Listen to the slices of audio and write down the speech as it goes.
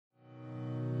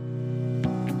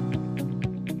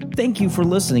Thank you for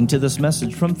listening to this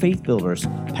message from Faith Builders.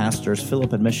 Pastors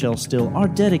Philip and Michelle Steele are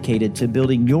dedicated to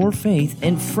building your faith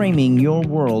and framing your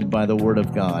world by the Word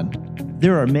of God.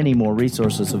 There are many more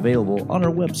resources available on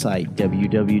our website,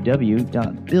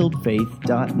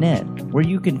 www.buildfaith.net, where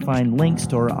you can find links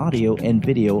to our audio and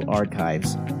video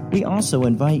archives. We also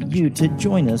invite you to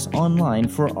join us online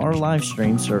for our live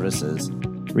stream services.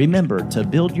 Remember to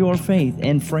build your faith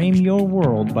and frame your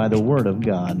world by the Word of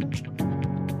God.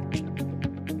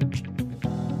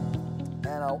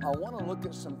 I want to look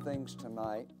at some things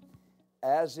tonight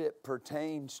as it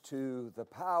pertains to the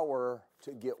power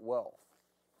to get wealth.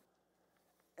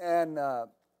 And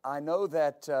I know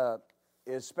that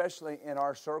especially in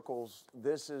our circles,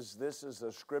 this is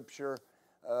a scripture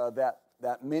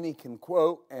that many can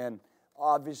quote, and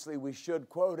obviously we should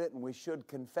quote it and we should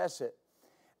confess it.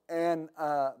 And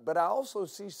but I also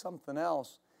see something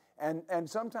else, and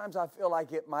sometimes I feel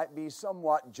like it might be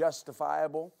somewhat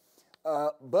justifiable,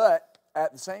 but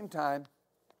at the same time,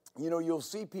 you know, you'll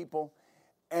see people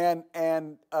and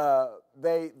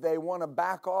they want to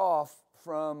back off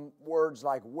from words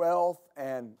like wealth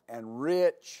and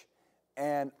rich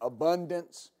and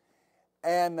abundance.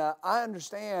 And I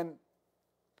understand,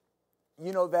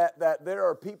 you know, that there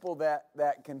are people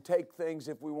that can take things,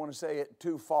 if we want to say it,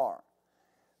 too far.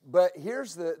 But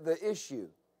here's the issue.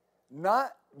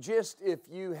 Not just if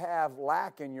you have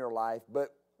lack in your life,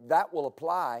 but that will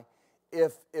apply.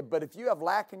 But if you have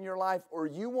lack in your life or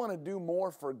you want to do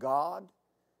more for God,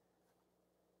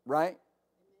 right,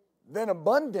 then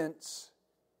abundance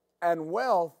and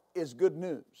wealth is good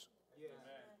news. Yes.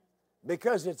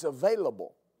 Because it's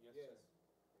available. Yes.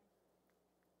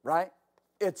 Right?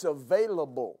 It's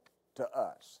available to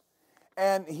us.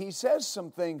 And he says some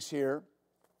things here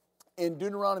in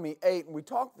Deuteronomy 8, and we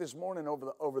talked this morning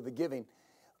over the giving,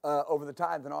 over the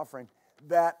tithe and offering,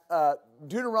 that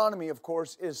Deuteronomy, of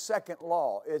course, is second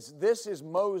law. This is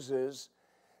Moses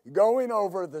going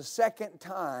over the second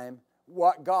time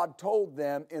what God told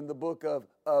them in the book of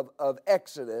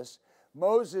Exodus.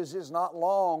 Moses is not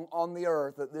long on the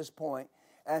earth at this point,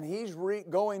 and he's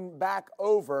going back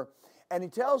over, and he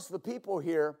tells the people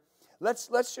here, let's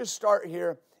just start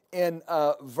here in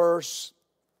verse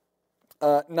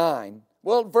 9.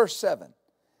 Well, verse 7.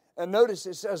 And notice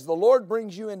it says, the Lord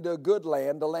brings you into a good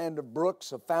land, a land of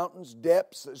brooks, of fountains,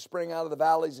 depths that spring out of the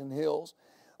valleys and hills,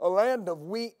 a land of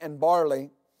wheat and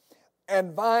barley,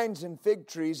 and vines and fig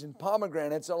trees and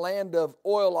pomegranates, a land of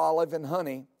oil, olive, and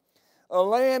honey, a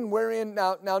land wherein,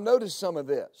 now notice some of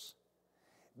this,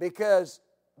 because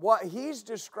what he's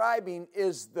describing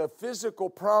is the physical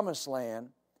promised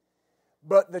land,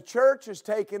 but the church has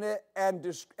taken it and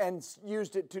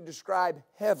used it to describe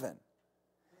heaven.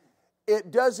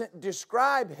 It doesn't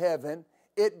describe heaven,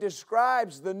 it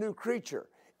describes the new creature.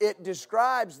 It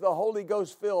describes the Holy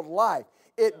Ghost-filled life.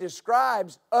 It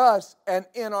describes us and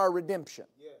in our redemption.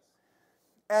 Yes.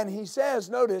 And he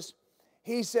says, notice,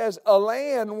 he says, a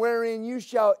land wherein you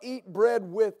shall eat bread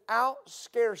without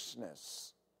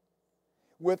scarceness.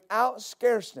 Without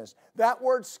scarceness. That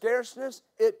word scarceness,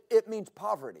 it means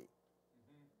poverty.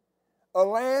 Mm-hmm. A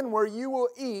land where you will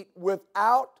eat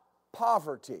without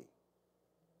poverty.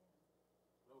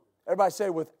 Everybody say,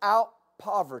 without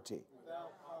poverty.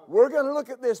 We're going to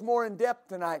look at this more in depth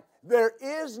tonight. There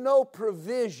is no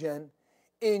provision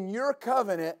in your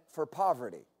covenant for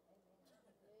poverty.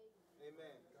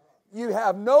 Amen. You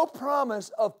have no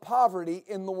promise of poverty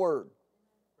in the Word.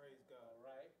 Praise God,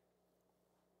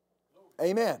 right?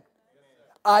 Amen.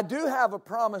 I do have a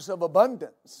promise of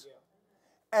abundance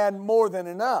and more than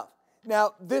enough.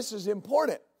 Now, this is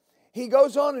important. He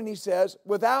goes on and he says,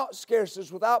 without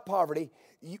scarceness, without poverty,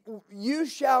 you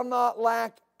shall not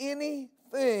lack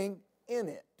anything in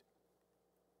it.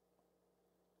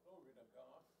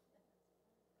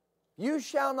 You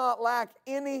shall not lack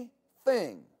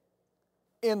anything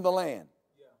in the land.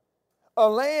 A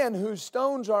land whose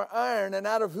stones are iron and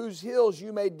out of whose hills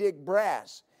you may dig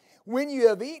brass. When you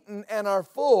have eaten and are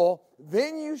full,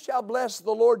 then you shall bless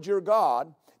the Lord your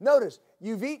God. Notice,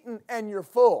 you've eaten and you're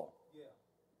full.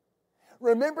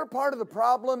 Remember part of the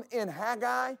problem in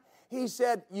Haggai? He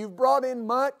said, you've brought in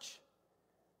much,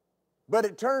 but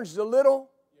it turns to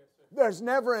little. There's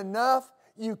never enough.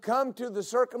 You come to the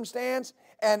circumstance,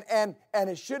 and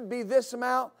it should be this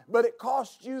amount, but it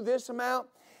costs you this amount.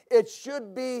 It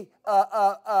should be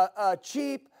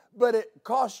cheap, but it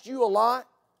costs you a lot.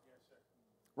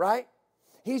 Right?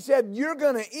 He said, you're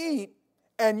going to eat,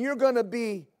 and you're going to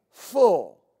be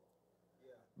full.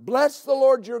 Bless the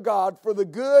Lord your God for the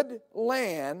good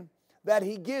land that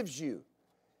He gives you.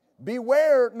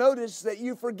 Beware, notice, that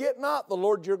you forget not the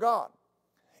Lord your God.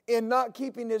 in not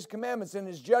keeping His commandments and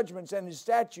His judgments and His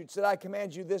statutes that I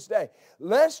command you this day.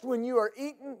 Lest when you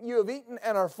have eaten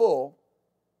and are full,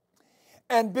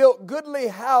 and built goodly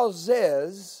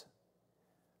houses,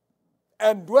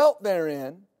 and dwelt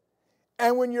therein,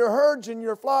 and when your herds and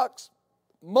your flocks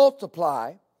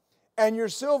multiply, and your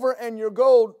silver and your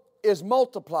gold is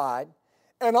multiplied,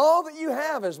 and all that you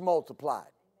have is multiplied.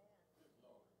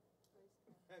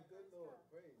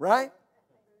 Right?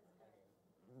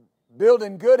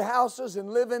 Building good houses and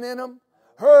living in them.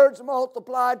 Herds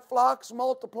multiplied, flocks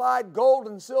multiplied, gold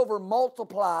and silver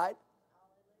multiplied.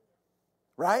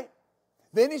 Right?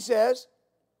 Then he says,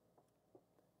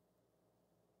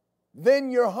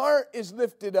 then your heart is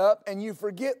lifted up and you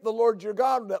forget the Lord your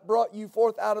God that brought you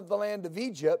forth out of the land of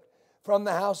Egypt from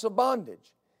the house of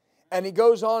bondage. And he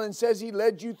goes on and says he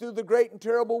led you through the great and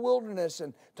terrible wilderness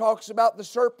and talks about the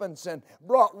serpents and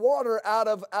brought water out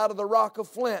of the rock of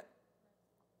flint.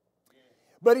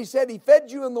 But he said he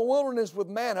fed you in the wilderness with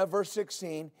manna, verse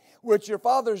 16, which your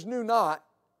fathers knew not,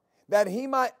 that he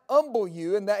might humble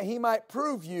you and that he might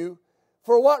prove you.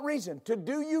 For what reason? To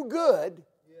do you good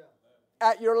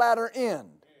at your latter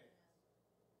end.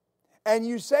 And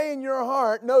you say in your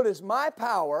heart, notice, my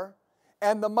power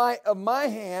and the might of my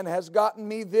hand has gotten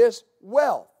me this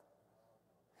wealth.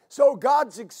 So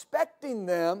God's expecting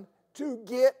them to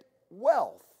get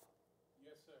wealth.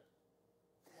 Yes, sir.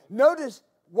 Notice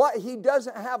what He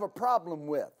doesn't have a problem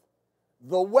with: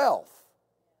 the wealth.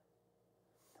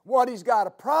 What He's got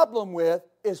a problem with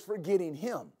is forgetting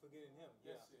Him. Forgetting Him.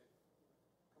 Yes, sir.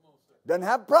 Come on, sir. Doesn't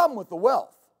have a problem with the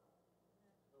wealth.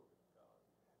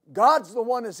 God's the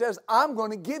one that says, I'm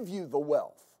going to give you the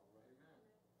wealth.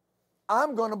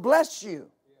 I'm going to bless you.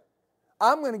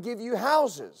 I'm going to give you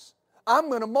houses. I'm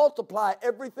going to multiply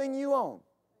everything you own.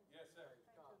 Yes, sir.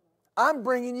 I'm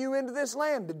bringing you into this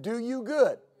land to do you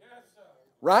good. Yes, sir.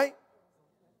 Right?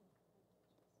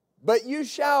 But you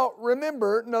shall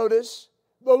remember, notice,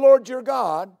 the Lord your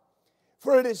God,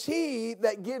 for it is He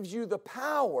that gives you the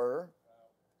power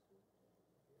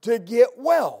to get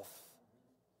wealth.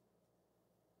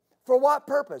 For what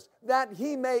purpose? That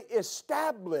He may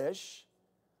establish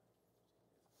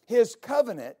His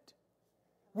covenant,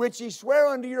 which He sware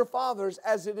unto your fathers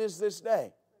as it is this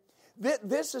day.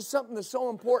 This is something that's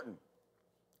so important.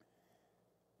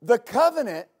 The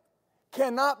covenant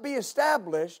cannot be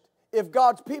established if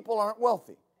God's people aren't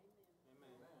wealthy.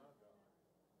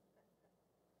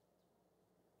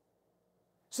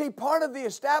 See, part of the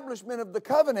establishment of the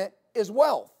covenant is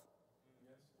wealth.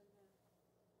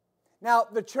 Now,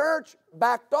 the church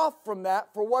backed off from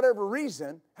that for whatever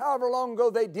reason, however long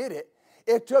ago they did it.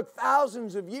 It took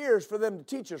thousands of years for them to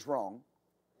teach us wrong.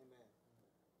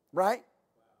 Right?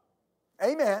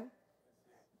 Amen.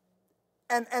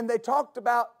 And they talked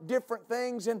about different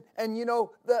things, and you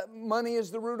know, the money is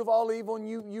the root of all evil, and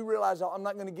you realize, I'm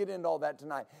not going to get into all that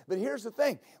tonight. But here's the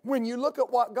thing. When you look at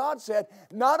what God said,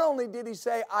 not only did He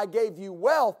say, I gave you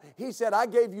wealth, He said, I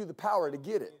gave you the power to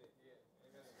get it,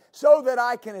 so that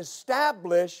I can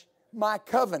establish my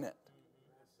covenant.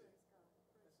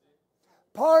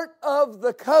 Part of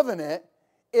the covenant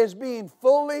is being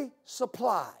fully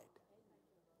supplied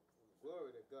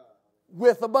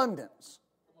with abundance.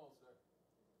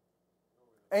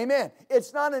 Amen.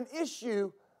 It's not an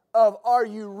issue of are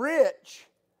you rich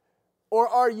or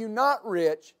are you not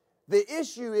rich. The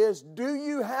issue is, do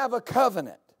you have a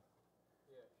covenant?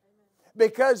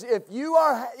 Because if you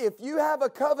have a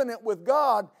covenant with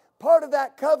God, part of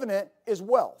that covenant is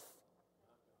wealth.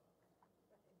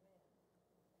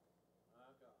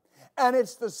 And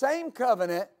it's the same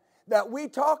covenant that we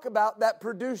talk about that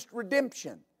produced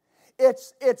redemption.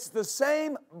 It's the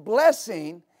same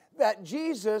blessing that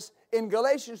Jesus, in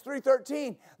Galatians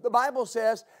 3:13, the Bible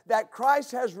says that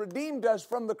Christ has redeemed us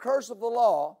from the curse of the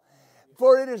law.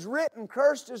 For it is written,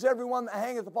 cursed is everyone that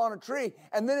hangeth upon a tree.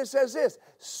 And then it says this,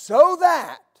 so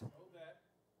that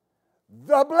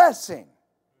the blessing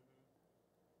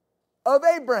of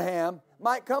Abraham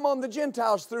might come on the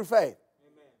Gentiles through faith.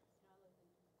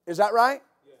 Is that right?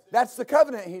 That's the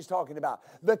covenant He's talking about.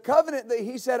 The covenant that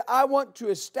He said, I want to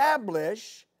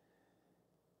establish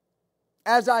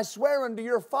as I swear unto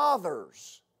your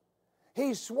fathers.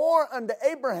 He swore unto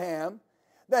Abraham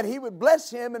that He would bless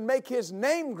him and make his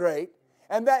name great,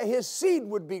 and that his seed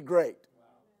would be great.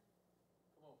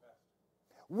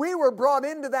 We were brought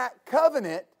into that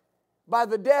covenant by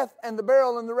the death and the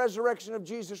burial and the resurrection of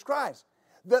Jesus Christ.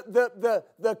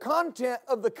 The content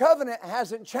of the covenant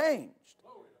hasn't changed.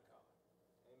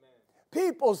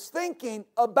 People's thinking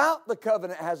about the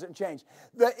covenant hasn't changed.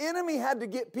 The enemy had to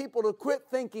get people to quit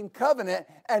thinking covenant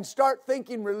and start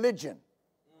thinking religion.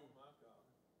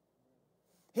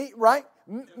 Right?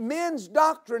 Men's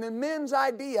doctrine and men's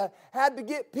idea had to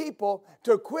get people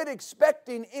to quit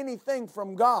expecting anything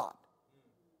from God.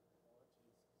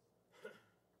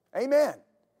 Amen.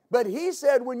 But he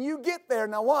said, when you get there,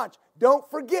 now watch, don't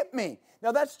forget me.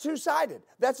 Now that's two-sided.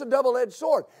 That's a double-edged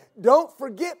sword. Don't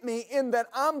forget me in that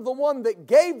I'm the one that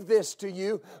gave this to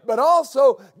you, but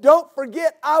also don't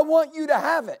forget I want you to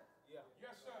have it.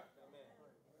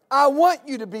 I want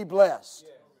you to be blessed.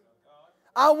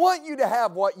 I want you to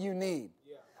have what you need.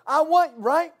 I want,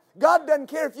 right? God doesn't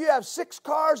care if you have 6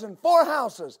 cars and 4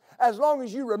 houses as long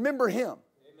as you remember Him.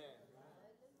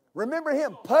 Remember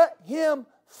Him. Put Him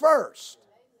first.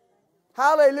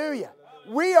 Hallelujah.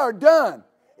 We are done.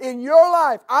 In your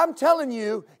life, I'm telling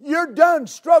you, you're done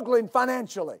struggling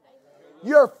financially.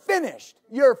 You're finished.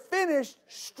 You're finished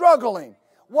struggling.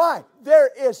 Why?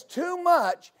 There is too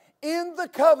much in the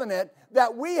covenant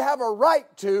that we have a right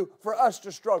to for us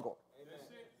to struggle.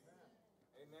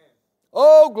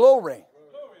 Oh, glory.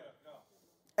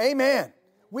 Amen.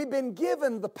 We've been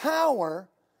given the power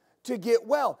to get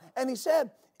well. And he said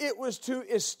it was to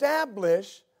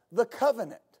establish the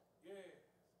covenant.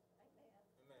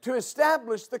 To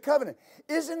establish the covenant.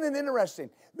 Isn't it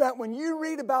interesting that when you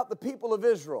read about the people of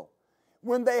Israel,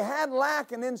 when they had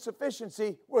lack and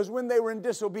insufficiency was when they were in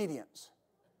disobedience.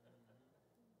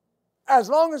 As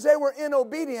long as they were in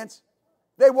obedience,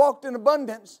 they walked in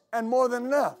abundance and more than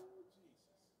enough.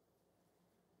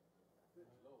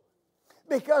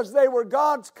 Because they were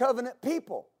God's covenant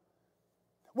people.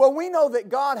 Well, we know that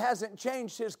God hasn't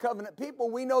changed His covenant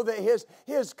people. We know that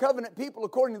His covenant people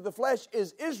according to the flesh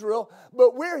is Israel,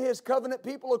 but we're His covenant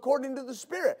people according to the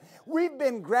Spirit. We've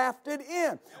been grafted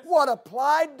in. What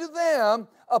applied to them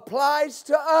applies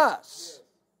to us.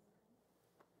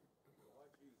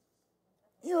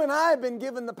 You and I have been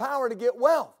given the power to get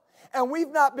wealth. And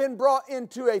we've not been brought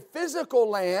into a physical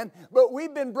land, but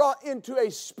we've been brought into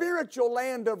a spiritual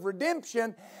land of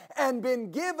redemption and been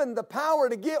given the power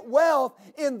to get wealth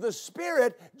in the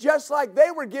Spirit, just like they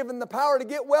were given the power to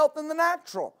get wealth in the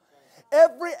natural.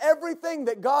 Everything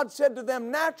that God said to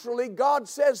them naturally, God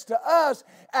says to us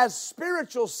as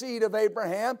spiritual seed of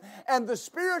Abraham, and the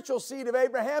spiritual seed of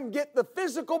Abraham get the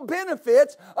physical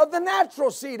benefits of the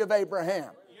natural seed of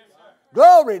Abraham.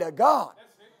 Glory to God.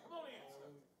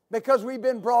 Because we've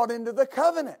been brought into the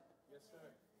covenant.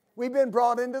 We've been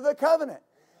brought into the covenant.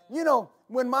 You know,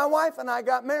 when my wife and I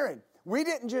got married, we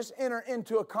didn't just enter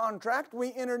into a contract,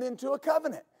 we entered into a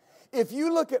covenant. If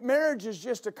you look at marriage as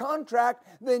just a contract,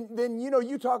 then you know,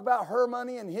 you talk about her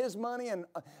money and his money and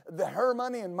her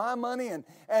money and my money and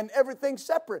everything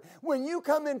separate. When you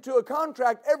come into a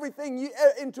contract,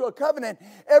 into a covenant,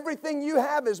 everything you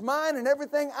have is mine and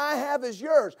everything I have is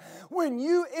yours.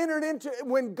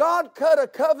 When God cut a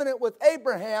covenant with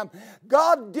Abraham,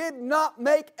 God did not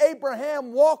make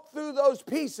Abraham walk through those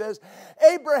pieces.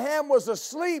 Abraham was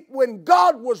asleep when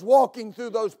God was walking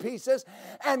through those pieces,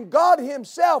 and God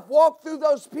Himself walked through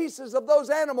those pieces of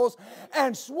those animals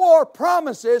and swore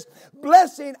promises.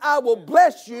 Blessing, I will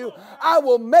bless you. I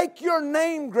will make your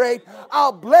name great.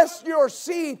 I'll bless your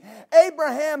seed.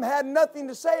 Abraham had nothing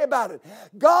to say about it.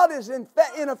 God is in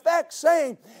effect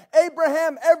saying,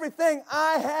 Abraham, everything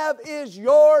I have is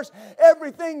yours.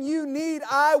 Everything you need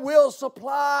I will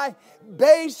supply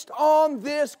based on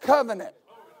this covenant.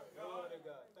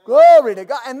 Glory to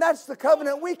God. And that's the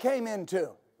covenant we came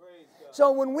into.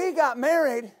 So when we got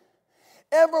married,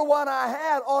 every what I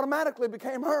had automatically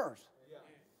became hers.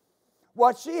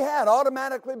 What she had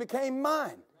automatically became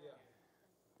mine.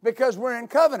 Because we're in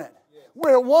covenant.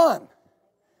 We're one.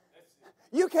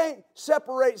 You can't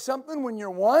separate something when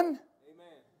you're one.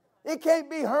 It can't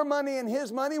be her money and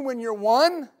his money when you're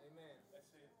one.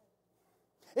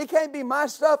 It can't be my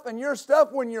stuff and your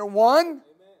stuff when you're one.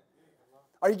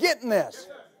 Are you getting this?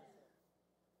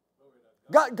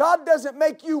 God doesn't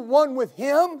make you one with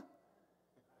Him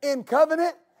in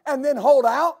covenant and then hold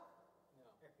out.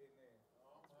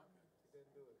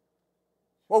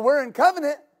 Well, we're in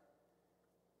covenant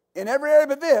in every area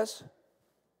but this.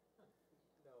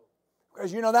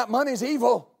 Because you know that money's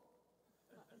evil.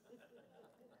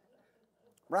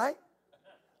 Right?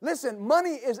 Listen,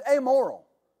 money is amoral.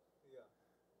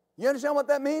 You understand what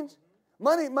that means?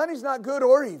 Money's not good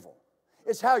or evil.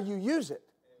 It's how you use it.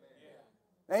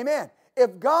 Amen.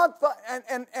 If God thought,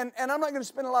 and I'm not going to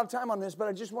spend a lot of time on this, but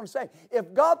I just want to say,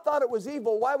 if God thought it was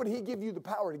evil, why would He give you the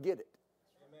power to get it?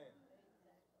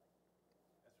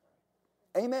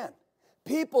 Amen.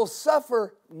 People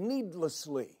suffer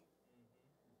needlessly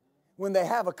when they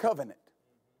have a covenant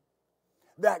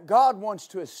that God wants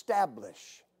to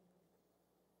establish.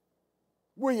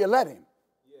 Will you let Him?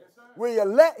 Will you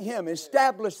let Him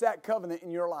establish that covenant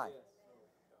in your life?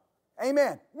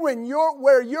 Amen.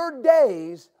 Where your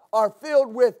days are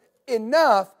filled with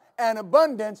enough and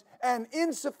abundance and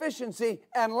insufficiency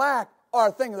and lack are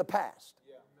a thing of the past.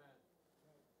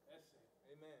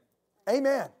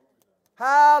 Amen.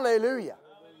 Hallelujah.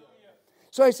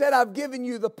 So he said, I've given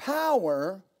you the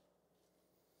power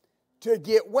to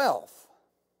get wealth.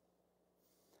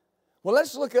 Well,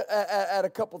 let's look at a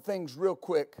couple things real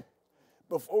quick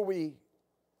before we,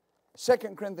 2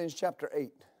 Corinthians chapter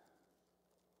 8.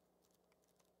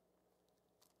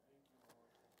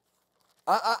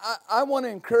 I want to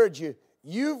encourage you.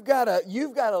 You've got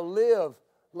to live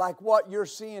like what you're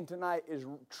seeing tonight is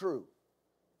true.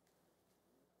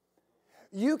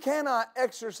 You cannot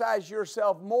exercise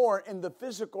yourself more in the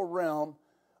physical realm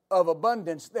of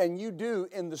abundance than you do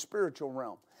in the spiritual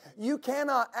realm. You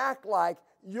cannot act like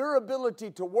your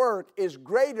ability to work is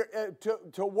greater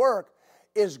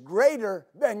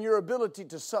than your ability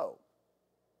to sow.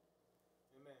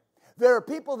 There are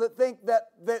people that think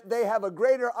that they have a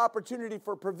greater opportunity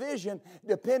for provision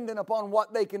dependent upon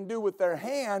what they can do with their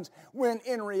hands, when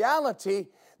in reality,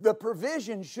 the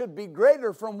provision should be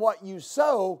greater from what you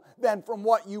sow than from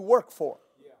what you work for.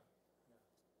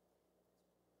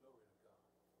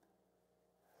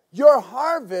 Your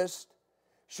harvest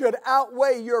should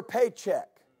outweigh your paycheck.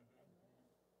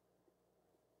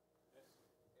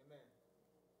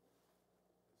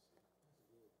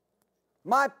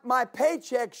 My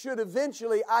paycheck should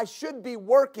eventually, I should be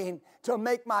working to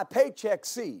make my paycheck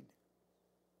seed.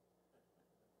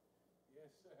 Yes,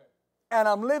 sir. And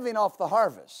I'm living off the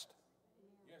harvest.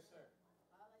 Yes, sir.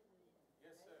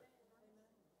 Yes, sir.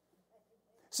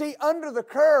 See, under the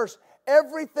curse,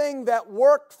 everything that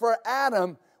worked for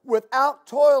Adam without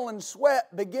toil and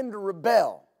sweat began to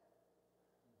rebel.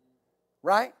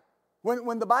 Right?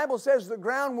 When the Bible says the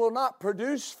ground will not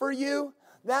produce for you,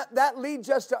 that leads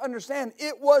us to understand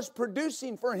it was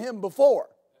producing for him before.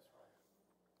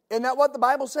 Isn't that what the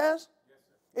Bible says?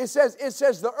 It says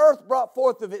the earth brought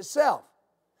forth of itself.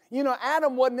 You know,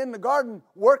 Adam wasn't in the garden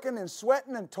working and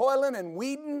sweating and toiling and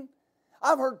weeding.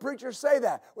 I've heard preachers say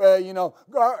that. Well, you know,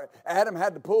 Adam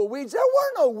had to pull weeds. There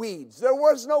were no weeds. There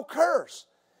was no curse.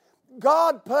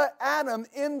 God put Adam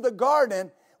in the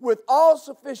garden with all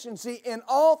sufficiency in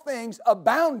all things,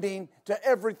 abounding to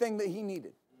everything that he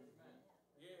needed.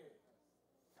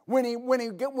 When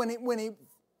he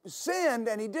sinned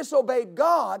and he disobeyed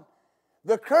God,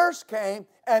 the curse came,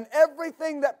 and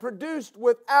everything that produced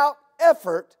without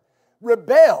effort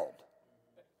rebelled.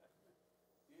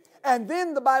 And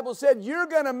then the Bible said, you're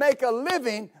going to make a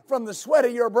living from the sweat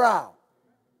of your brow.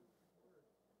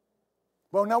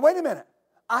 Well, now wait a minute.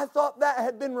 I thought that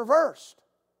had been reversed.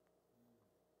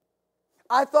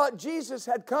 I thought Jesus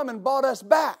had come and bought us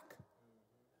back.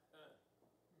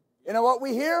 You know what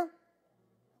we hear?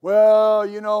 Well,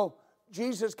 you know,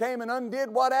 Jesus came and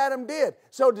undid what Adam did.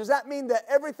 So does that mean that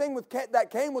everything that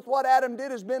came with what Adam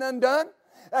did has been undone?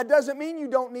 That doesn't mean you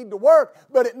don't need to work,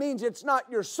 but it means it's not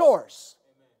your source.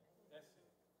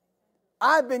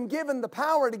 I've been given the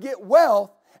power to get wealth,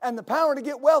 and the power to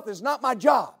get wealth is not my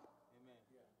job.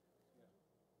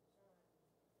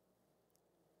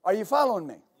 Are you following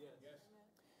me?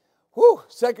 Whew,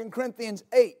 2 Corinthians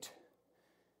 8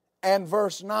 and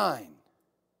verse 9.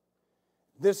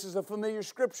 This is a familiar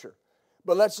scripture,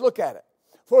 but let's look at it.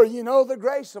 For you know the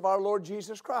grace of our Lord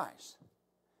Jesus Christ,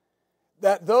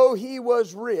 that though he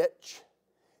was rich,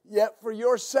 yet for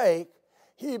your sake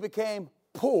he became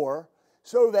poor,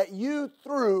 so that you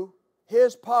through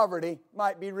his poverty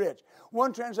might be rich.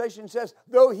 One translation says,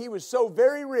 though he was so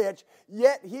very rich,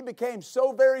 yet he became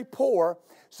so very poor,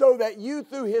 so that you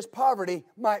through his poverty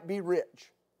might be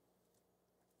rich.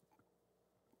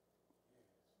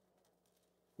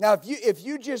 Now, if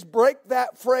you just break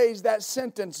that phrase, that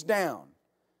sentence down,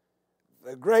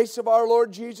 the grace of our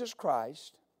Lord Jesus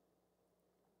Christ,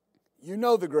 you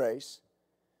know the grace,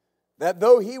 that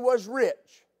though he was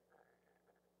rich,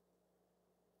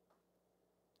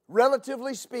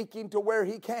 relatively speaking to where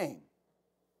he came,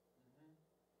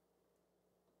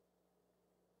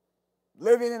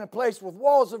 living in a place with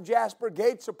walls of jasper,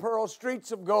 gates of pearl,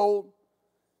 streets of gold,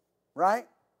 right?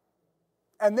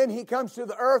 And then he comes to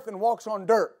the earth and walks on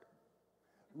dirt.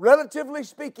 Relatively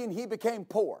speaking, he became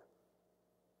poor.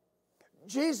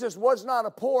 Jesus was not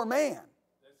a poor man.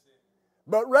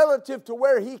 But relative to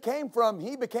where he came from,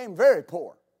 he became very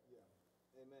poor.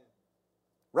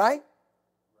 Right?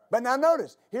 But now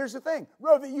notice, here's the thing.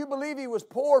 Whether you believe he was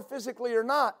poor physically or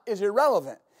not is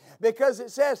irrelevant. Because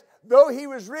it says, though he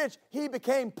was rich, he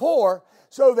became poor,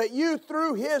 so that you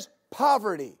through his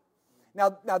poverty.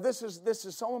 Now this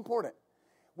is so important.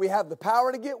 We have the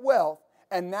power to get wealth,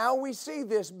 And now we see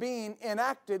this being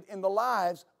enacted in the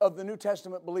lives of the New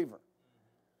Testament believer.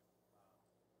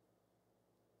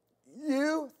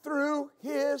 You, through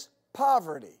his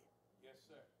poverty, Yes,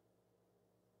 sir.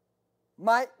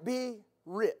 might be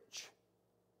rich.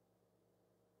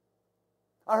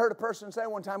 I heard a person say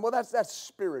one time, well, that's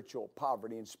spiritual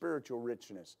poverty and spiritual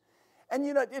richness. And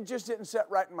you know, it just didn't set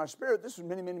right in my spirit. This was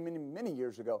many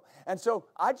years ago. And so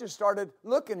I just started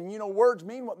looking, and you know, words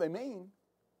mean what they mean.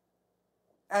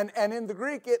 And in the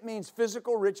Greek, it means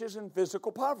physical riches and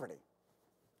physical poverty.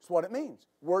 That's what it means.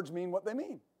 Words mean what they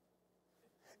mean.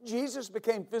 Jesus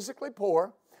became physically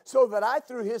poor so that I,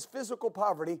 through his physical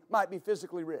poverty, might be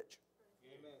physically rich.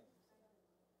 Amen.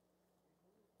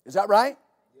 Is that right?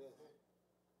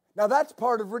 Now that's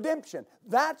part of redemption.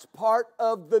 That's part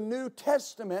of the New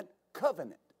Testament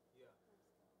covenant.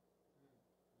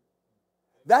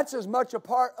 That's as much a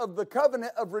part of the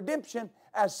covenant of redemption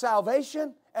as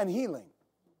salvation and healing.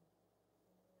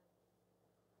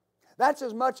 That's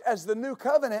as much as the new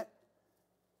covenant,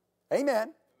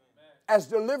 amen, as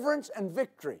deliverance and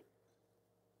victory.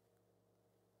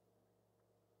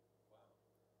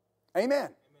 Amen.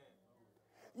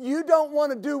 You don't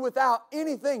want to do without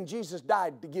anything Jesus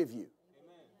died to give you.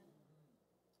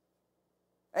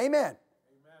 Amen.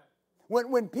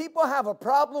 When people have a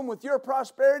problem with your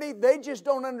prosperity, they just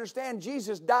don't understand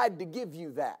Jesus died to give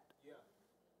you that.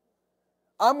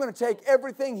 I'm going to take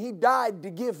everything he died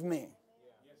to give me.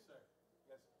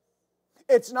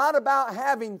 It's not about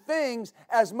having things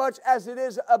as much as it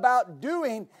is about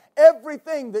doing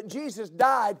everything that Jesus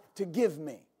died to give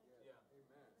me.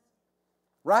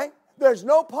 Right? There's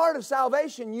no part of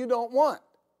salvation you don't want.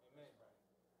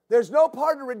 There's no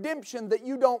part of redemption that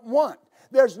you don't want.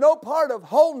 There's no part of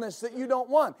wholeness that you don't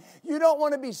want. You don't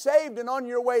want to be saved and on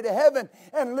your way to heaven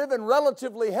and living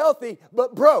relatively healthy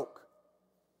but broke.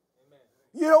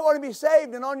 You don't want to be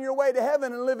saved and on your way to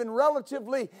heaven and living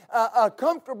relatively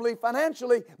comfortably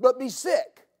financially but be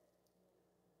sick.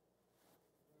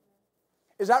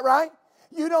 Is that right?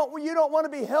 You don't want to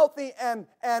be healthy and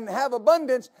have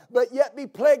abundance, but yet be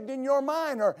plagued in your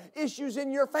mind or issues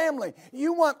in your family.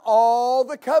 You want all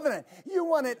the covenant. You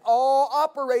want it all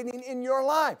operating in your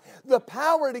life. The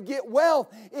power to get wealth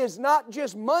is not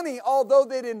just money, although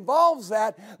that involves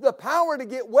that. The power to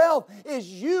get wealth is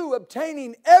you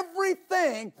obtaining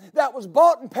everything that was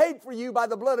bought and paid for you by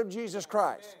the blood of Jesus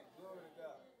Christ.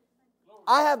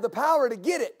 I have the power to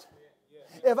get it.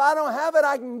 If I don't have it,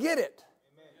 I can get it.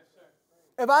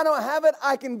 If I don't have it,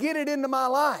 I can get it into my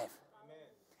life.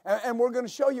 And we're going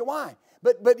to show you why.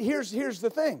 But here's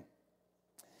the thing.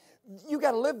 You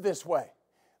got to live this way.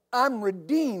 I'm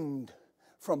redeemed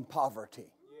from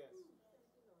poverty.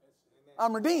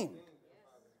 I'm redeemed.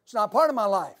 It's not part of my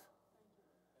life.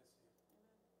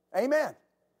 Amen.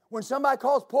 When somebody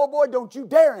calls poor boy, don't you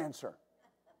dare answer.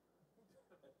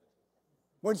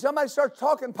 When somebody starts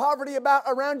talking poverty about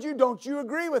around you, don't you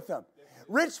agree with them.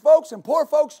 Rich folks and poor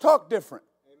folks talk different.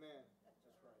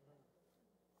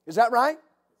 Is that right?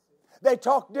 They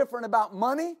talk different about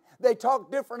money. They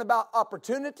talk different about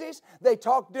opportunities. They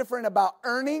talk different about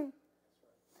earning.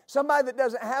 Somebody that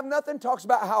doesn't have nothing talks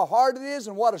about how hard it is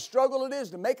and what a struggle it is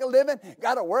to make a living.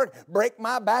 Got to work, break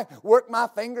my back, work my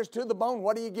fingers to the bone.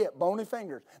 What do you get? Bony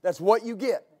fingers. That's what you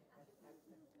get.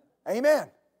 Amen.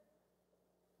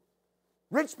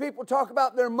 Rich people talk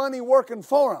about their money working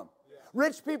for them.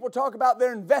 Rich people talk about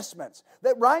their investments.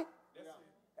 That right?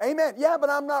 Amen. Yeah, but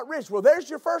I'm not rich. Well, there's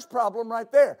your first problem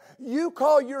right there. You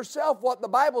call yourself what the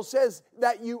Bible says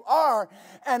that you are,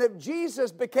 and if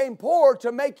Jesus became poor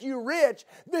to make you rich,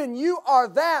 then you are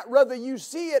that whether you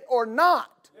see it or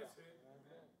not.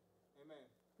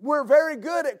 We're very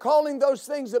good at calling those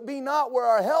things that be not where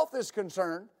our health is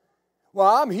concerned. Well,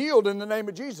 I'm healed in the name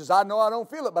of Jesus. I know I don't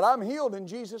feel it, but I'm healed in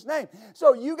Jesus' name.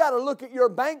 So you got to look at your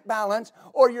bank balance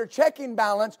or your checking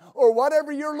balance or whatever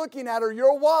you're looking at or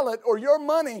your wallet or your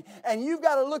money, and you've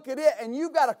got to look at it and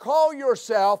you've got to call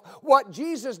yourself what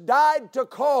Jesus died to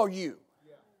call you.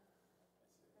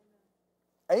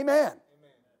 Amen.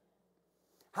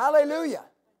 Hallelujah.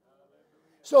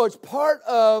 So it's part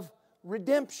of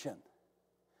redemption.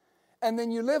 And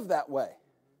then you live that way.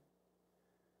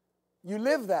 You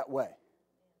live that way.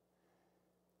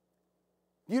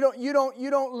 You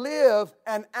don't live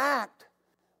and act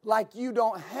like you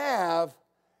don't have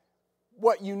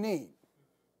what you need.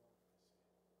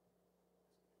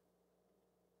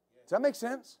 Does that make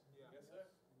sense?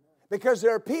 Because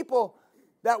there are people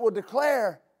that will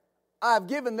declare, I've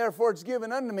given, therefore it's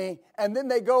given unto me, and then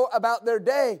they go about their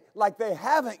day like they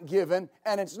haven't given,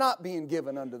 and it's not being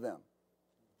given unto them.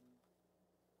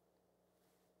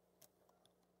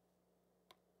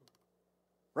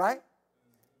 Right?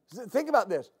 Think about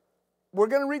this. We're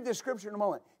going to read this scripture in a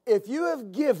moment. If you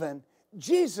have given,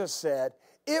 Jesus said,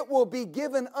 it will be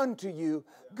given unto you,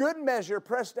 good measure,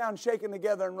 pressed down, shaken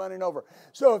together, and running over.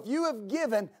 So if you have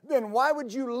given, then why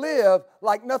would you live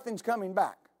like nothing's coming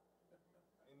back?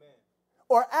 Amen.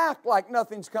 Or act like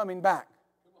nothing's coming back?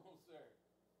 Come on, sir.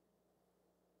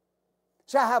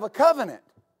 See, I have a covenant.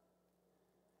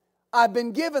 I've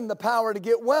been given the power to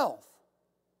get wealth.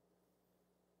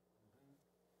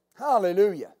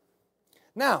 Hallelujah.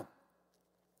 Now,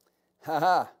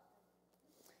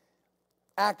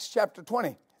 Acts chapter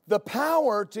 20. The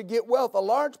power to get wealth, a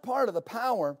large part of the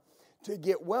power to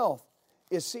get wealth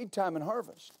is seed time and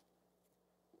harvest.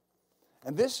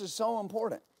 And this is so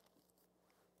important.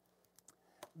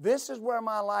 This is where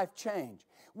my life changed.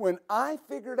 When I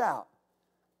figured out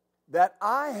that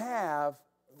I have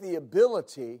the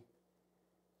ability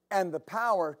and the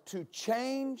power to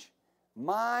change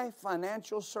my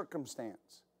financial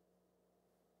circumstance,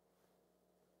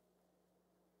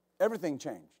 everything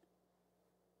changed.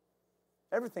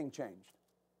 Everything changed.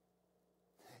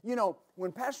 You know,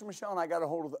 when Pastor Michelle and I got a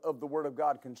hold of the Word of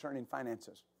God concerning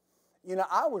finances, you know,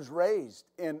 I was raised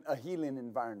in a healing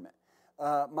environment.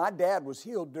 My dad was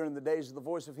healed during the days of the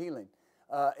Voice of Healing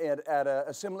at a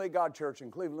Assembly of God church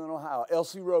in Cleveland, Ohio.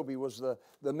 Elsie Roby was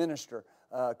the minister.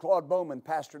 Claude Bowman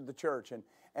pastored the church,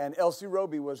 and Elsie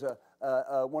Roby was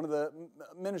one of the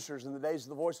ministers in the days of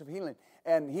the Voice of Healing.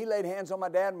 And he laid hands on my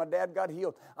dad, and my dad got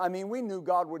healed. I mean, we knew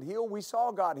God would heal. We saw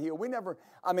God heal.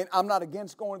 I'm not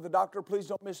against going to the doctor. Please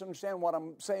don't misunderstand what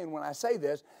I'm saying when I say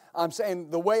this. I'm saying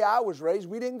the way I was raised,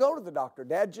 we didn't go to the doctor.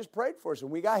 Dad just prayed for us,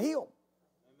 and we got healed.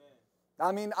 Amen.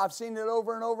 I mean, I've seen it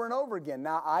over and over and over again.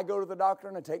 Now, I go to the doctor,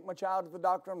 and I take my child to the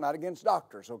doctor. I'm not against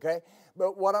doctors, okay?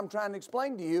 But what I'm trying to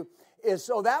explain to you is,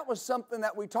 so that was something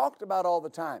that we talked about all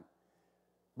the time.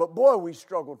 But boy, we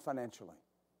struggled financially.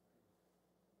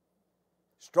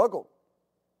 Struggled.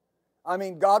 I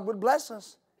mean, God would bless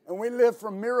us, and we lived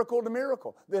from miracle to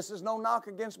miracle. This is no knock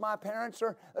against my parents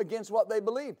or against what they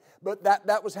believed, but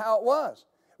that was how it was.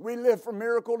 We lived from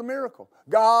miracle to miracle.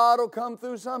 God will come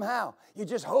through somehow. You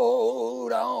just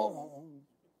hold on.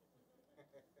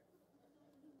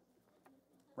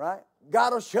 Right?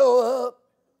 God will show up,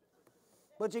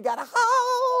 but you got to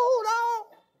hold on.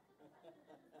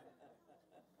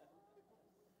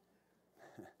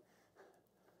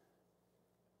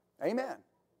 Amen.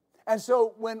 And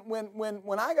so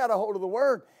when I got a hold of the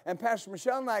Word, and Pastor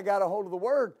Michelle and I got a hold of the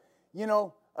Word, you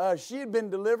know, she had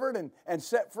been delivered and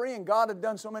set free, and God had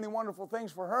done so many wonderful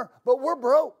things for her. But we're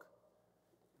broke.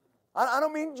 I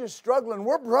don't mean just struggling.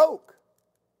 We're broke.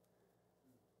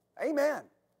 Amen.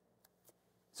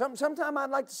 Sometime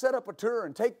I'd like to set up a tour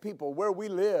and take people where we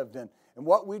lived and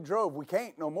what we drove. We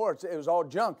can't no more. It was all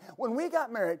junk. When we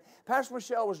got married, Pastor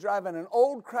Michelle was driving an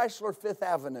old Chrysler Fifth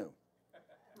Avenue.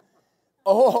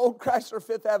 Oh, old Chrysler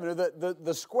Fifth Avenue,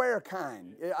 the square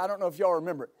kind. I don't know if y'all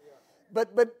remember it.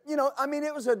 But you know, I mean,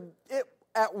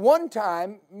 at one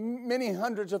time, many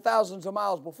hundreds of thousands of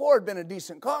miles before, it had been a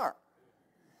decent car.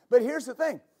 But here's the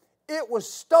thing. It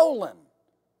was stolen.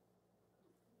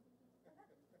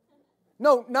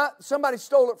 No, not somebody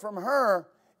stole it from her.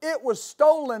 It was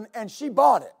stolen, and she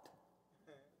bought it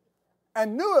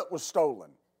and knew it was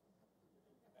stolen.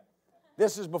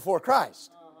 This is before Christ.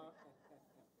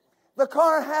 The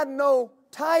car had no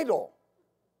title.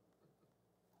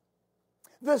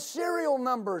 The serial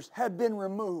numbers had been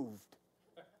removed.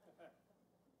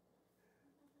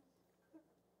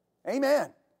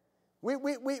 Amen. We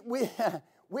lived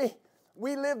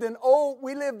in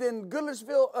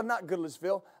Goodlettsville, not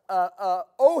Goodlettsville,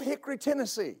 Old Hickory,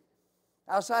 Tennessee,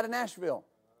 outside of Nashville.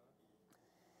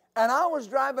 And I was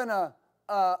driving a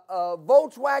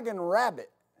Volkswagen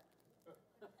Rabbit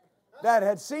that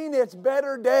had seen its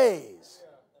better days,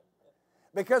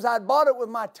 because I'd bought it with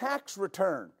my tax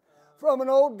return from an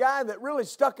old guy that really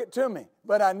stuck it to me,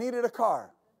 but I needed a car.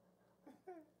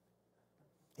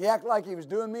 He acted like he was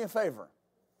doing me a favor.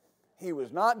 He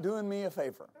was not doing me a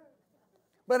favor,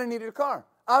 but I needed a car.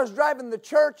 I was driving the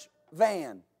church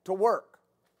van to work.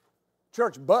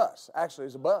 Church bus, actually,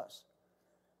 it's a bus.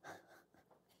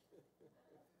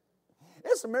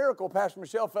 It's a miracle Pastor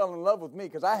Michelle fell in love with me,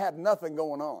 because I had nothing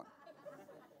going on.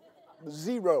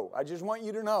 Zero. I just want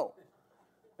you to know.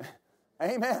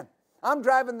 Amen. I'm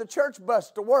driving the church bus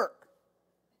to work.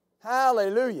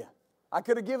 Hallelujah. I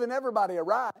could have given everybody a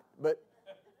ride, but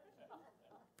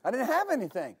I didn't have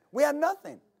anything. We had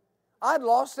nothing. I'd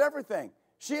lost everything.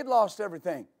 She had lost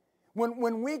everything.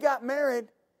 When we got married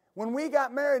and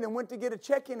went to get a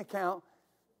checking account,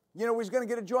 you know, we was going to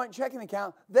get a joint checking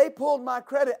account, they pulled my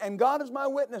credit, and God is my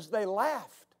witness, they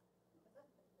laughed.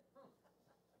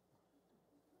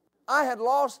 I had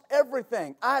lost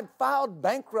everything. I had filed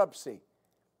bankruptcy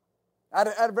at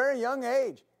a very young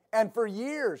age. And for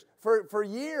years,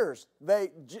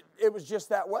 it was just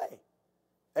that way.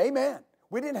 Amen.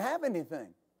 We didn't have anything.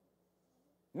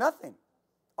 Nothing.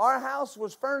 Our house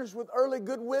was furnished with early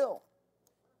goodwill.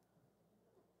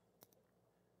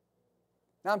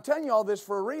 Now, I'm telling you all this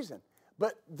for a reason.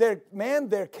 But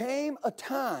there came a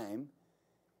time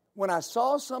when I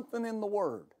saw something in the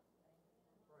Word.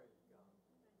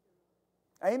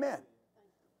 Amen.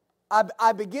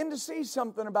 I began to see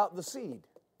something about the seed.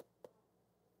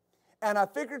 And I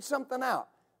figured something out.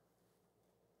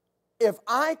 If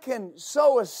I can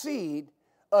sow a seed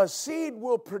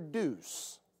will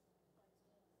produce.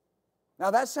 Now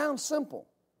that sounds simple.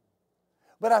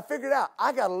 But I figured out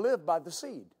I got to live by the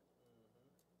seed.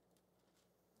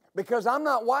 Because I'm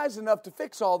not wise enough to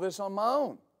fix all this on my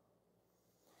own.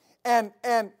 And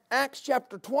Acts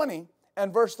chapter 20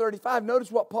 and verse 35,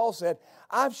 notice what Paul said.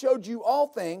 I've showed you all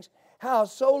things, how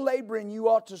so laboring you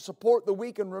ought to support the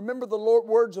weak, and remember the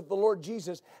words of the Lord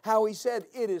Jesus, how He said,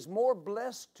 it is more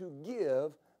blessed to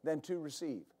give than to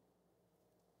receive.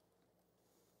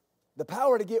 The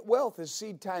power to get wealth is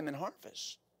seed time and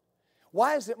harvest.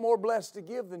 Why is it more blessed to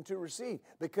give than to receive?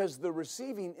 Because the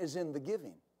receiving is in the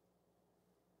giving.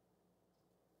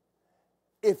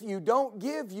 If you don't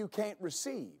give, you can't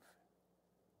receive.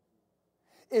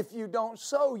 If you don't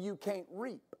sow, you can't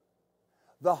reap.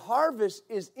 The harvest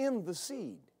is in the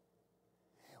seed.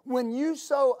 When you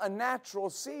sow a natural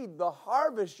seed, the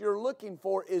harvest you're looking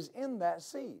for is in that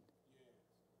seed.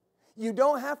 You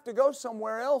don't have to go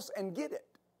somewhere else and get it.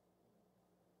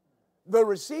 The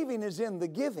receiving is in the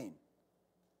giving.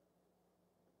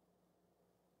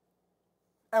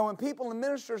 And when people and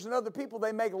ministers and other people,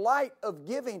 they make light of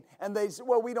giving and they say,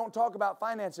 well, we don't talk about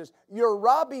finances. You're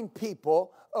robbing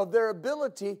people of their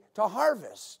ability to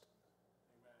harvest.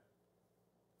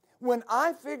 When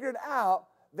I figured out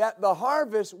that the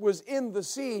harvest was in the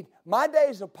seed, my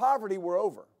days of poverty were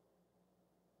over.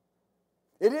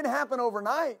 It didn't happen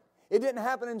overnight. It didn't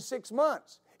happen in 6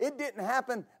 months. It didn't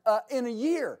happen in a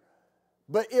year.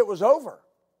 But it was over.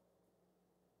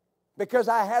 Because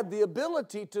I had the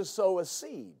ability to sow a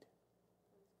seed.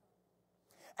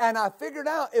 And I figured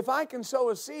out if I can sow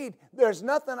a seed, there's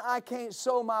nothing I can't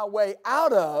sow my way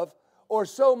out of or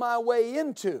sow my way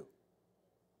into.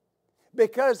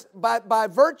 Because by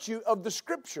virtue of the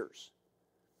Scriptures.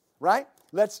 Right?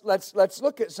 Let's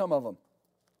look at some of them.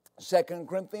 2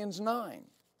 Corinthians 9.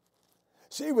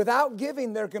 See, without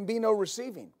giving there can be no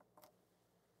receiving.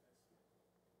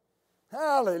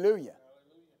 Hallelujah.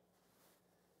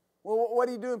 Well, what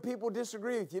do you do when people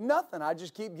disagree with you? Nothing. I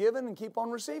just keep giving and keep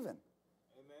on receiving.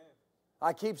 Amen.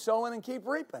 I keep sowing and keep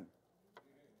reaping.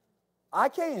 I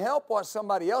can't help what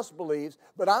somebody else believes,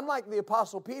 but I'm like the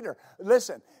Apostle Peter.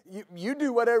 Listen, you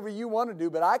do whatever you want to do,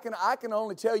 but I can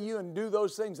only tell you and do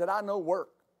those things that I know work.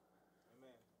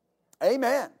 Amen.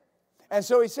 Amen. And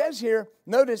so he says here,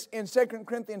 notice in 2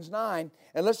 Corinthians 9,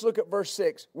 and let's look at verse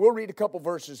 6. We'll read a couple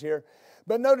verses here.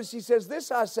 But notice he says,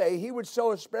 this I say, he which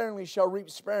soweth sparingly shall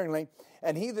reap sparingly,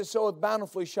 and he that soweth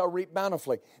bountifully shall reap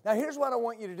bountifully. Now here's what I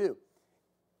want you to do.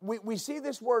 We see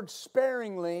this word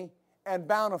sparingly and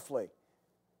bountifully.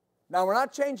 Now we're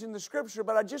not changing the Scripture,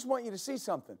 but I just want you to see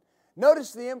something.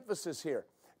 Notice the emphasis here.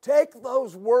 Take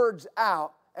those words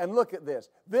out and look at this.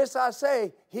 This I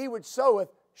say, he which soweth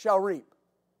shall reap.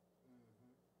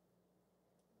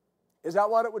 Is that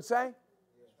what it would say?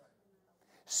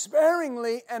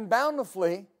 Sparingly and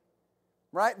bountifully,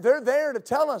 right? They're there to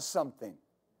tell us something.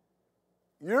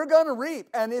 You're going to reap.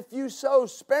 And if you sow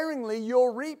sparingly,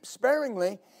 you'll reap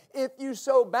sparingly. If you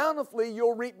sow bountifully,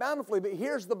 you'll reap bountifully. But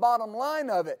here's the bottom line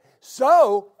of it.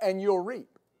 Sow and you'll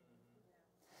reap.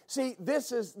 See,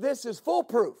 this is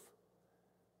foolproof.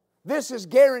 This is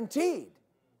guaranteed.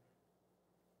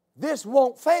 This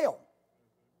won't fail.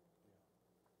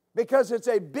 Because it's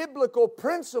a biblical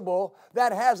principle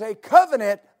that has a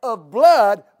covenant of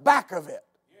blood back of it.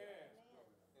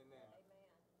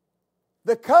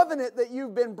 The covenant that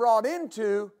you've been brought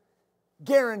into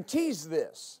guarantees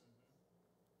this.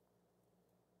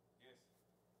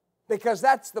 Because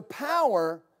that's the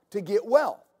power to get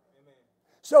wealth.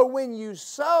 So when you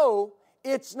sow,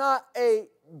 it's not a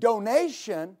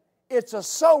donation, it's a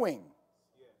sowing.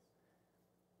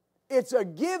 It's a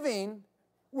giving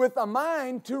with a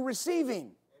mind to receiving.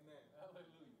 Amen.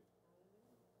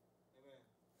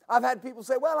 I've had people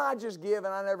say, well, I just give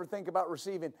and I never think about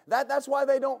receiving. That's why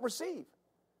they don't receive.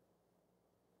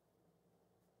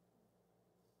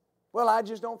 Well, I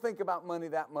just don't think about money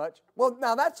that much. Well,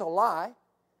 now that's a lie.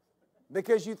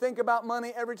 Because you think about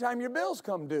money every time your bills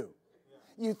come due.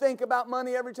 You think about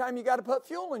money every time you got to put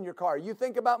fuel in your car. You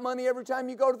think about money every time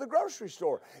you go to the grocery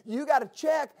store. You got to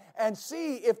check and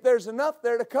see if there's enough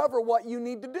there to cover what you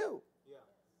need to do.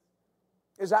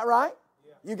 Is that right?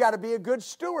 You got to be a good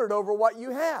steward over what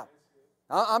you have.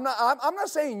 I'm not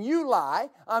saying you lie.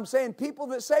 I'm saying people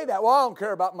that say that, well, I don't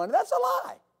care about money. That's a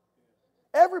lie.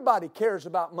 Everybody cares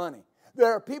about money.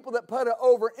 There are people that put an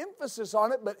overemphasis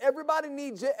on it, but everybody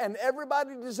needs it and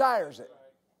everybody desires it.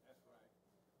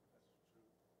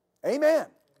 Amen.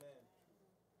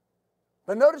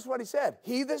 But notice what he said.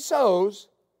 He that sows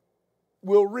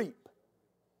will reap.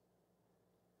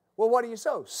 Well, what do you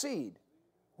sow? Seed.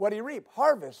 What do you reap?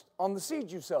 Harvest on the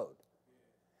seed you sowed.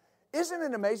 Isn't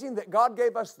it amazing that God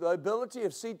gave us the ability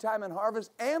of seed time and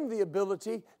harvest and the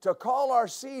ability to call our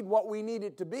seed what we need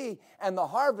it to be, and the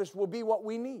harvest will be what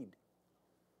we need?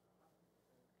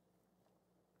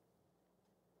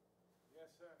 Yes,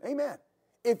 sir. Amen.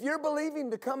 If you're believing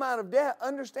to come out of debt,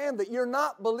 understand that you're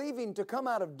not believing to come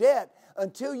out of debt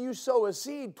until you sow a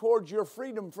seed towards your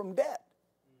freedom from debt.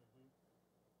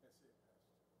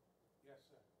 Yes,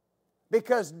 sir.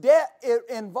 Because debt, it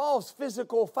involves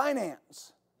physical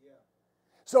finance.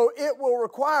 So it will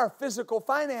require physical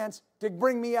finance to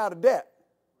bring me out of debt.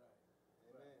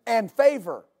 And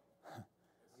favor.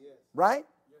 Right?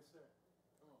 Yes, sir.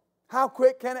 Come on. How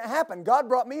quick can it happen? God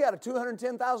brought me out of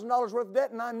 $210,000 worth of debt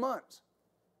in 9 months.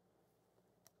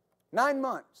 9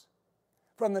 months.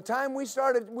 From the time we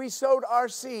sowed our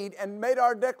seed and made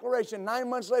our declaration, 9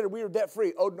 months later we were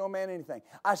debt-free, owed no man anything.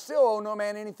 I still owe no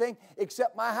man anything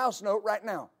except my house note right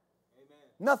now. Amen.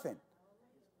 Nothing.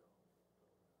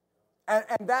 And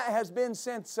that has been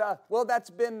since, that's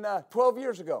been 12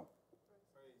 years ago.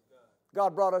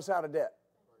 God brought us out of debt.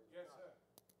 Yes, sir.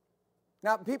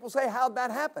 Now, people say, how'd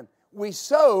that happen? We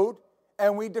sowed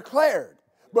and we declared.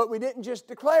 But we didn't just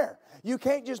declare. You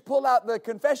can't just pull out the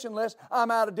confession list. I'm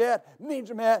out of debt.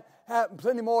 Needs are met. Have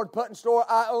plenty more to put in store.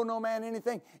 I owe no man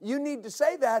anything. You need to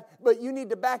say that, but you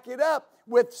need to back it up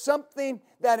with something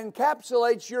that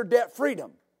encapsulates your debt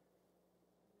freedom.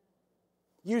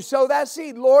 You sow that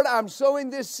seed. Lord, I'm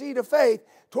sowing this seed of faith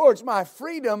towards my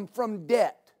freedom from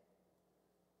debt.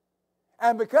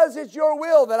 And because it's your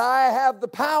will that I have the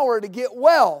power to get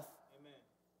wealth,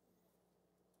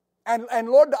 and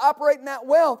Lord, to operate in that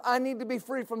wealth, I need to be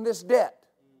free from this debt.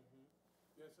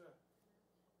 Yes, sir.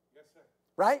 Yes, sir.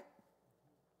 Right?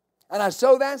 And I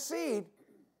sow that seed.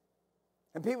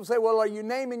 And people say, well, are you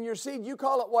naming your seed? You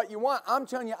call it what you want. I'm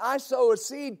telling you, I sow a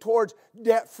seed towards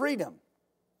debt freedom.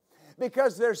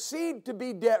 Because there's seed to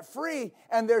be debt-free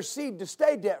and there's seed to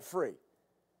stay debt-free.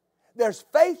 There's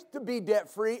faith to be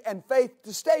debt-free and faith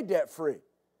to stay debt-free.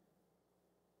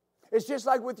 It's just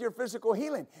like with your physical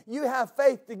healing. You have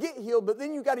faith to get healed, but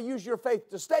then you got to use your faith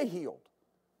to stay healed.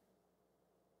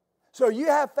 So you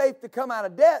have faith to come out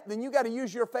of debt, then you got to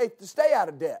use your faith to stay out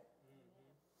of debt.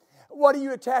 What do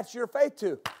you attach your faith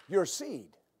to? Your seed.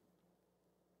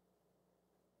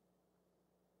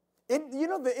 You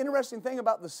know the interesting thing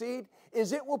about the seed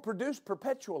is it will produce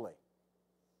perpetually.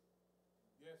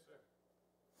 Yes, sir.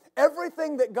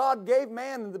 Everything that God gave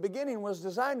man in the beginning was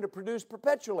designed to produce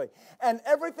perpetually. And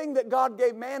everything that God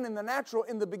gave man in the natural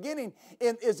in the beginning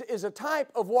is a type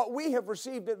of what we have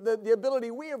received, the ability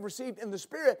we have received in the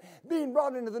Spirit being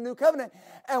brought into the new covenant.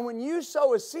 And when you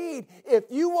sow a seed, if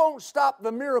you won't stop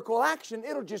the miracle action,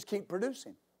 it'll just keep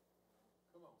producing.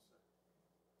 Come on,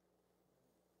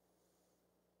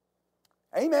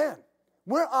 sir. Amen.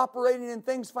 We're operating in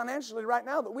things financially right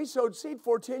now that we sowed seed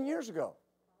for 10 years ago.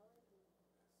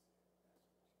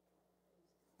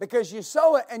 Because you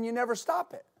sow it and you never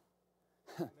stop it.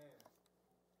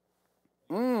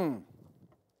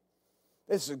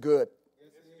 This is good.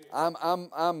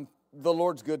 The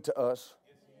Lord's good to us.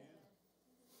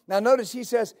 Now notice he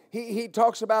says, he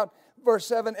talks about verse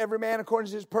 7, every man according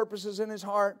to his purposes in his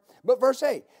heart. But verse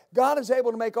 8, God is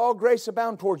able to make all grace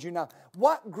abound towards you. Now,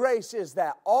 what grace is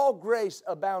that? All grace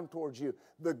abound towards you.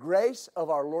 The grace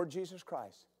of our Lord Jesus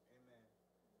Christ.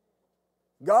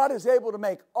 God is able to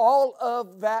make all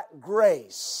of that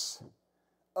grace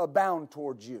abound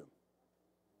towards you.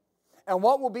 And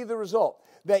what will be the result?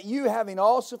 That you, having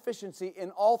all sufficiency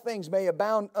in all things, may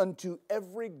abound unto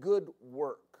every good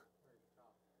work.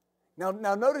 Now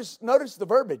notice the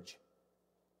verbiage.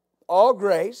 All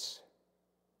grace,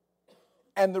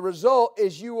 and the result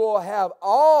is you will have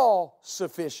all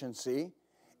sufficiency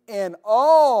in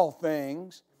all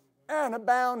things and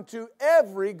abound to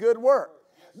every good work.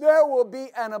 There will be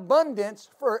an abundance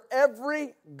for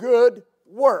every good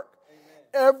work. Amen.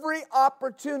 Every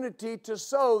opportunity to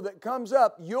sow that comes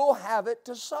up, you'll have it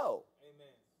to sow. Amen.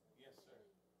 Yes, sir.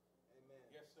 Amen.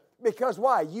 Yes, sir. Because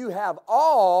why? You have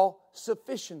all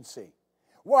sufficiency.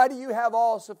 Why do you have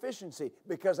all sufficiency?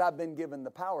 Because I've been given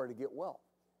the power to get wealth.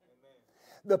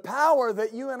 The power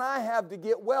that you and I have to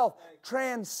get wealth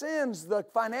transcends the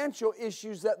financial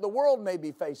issues that the world may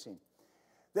be facing.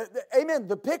 Amen.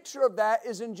 The picture of that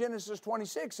is in Genesis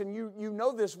 26, and you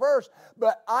know this verse.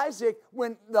 But Isaac,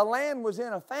 when the land was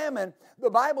in a famine, the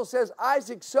Bible says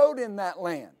Isaac sowed in that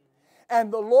land.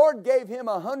 And the Lord gave him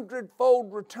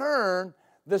 100-fold return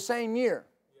the same year.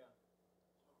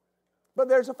 But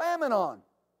there's a famine on.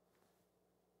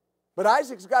 But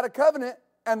Isaac's got a covenant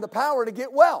and the power to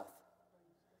get wealth.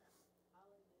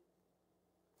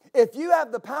 If you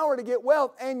have the power to get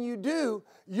wealth, and you do,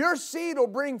 your seed will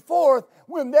bring forth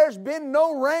when there's been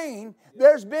no rain,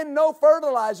 there's been no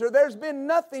fertilizer, there's been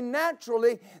nothing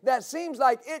naturally that seems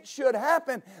like it should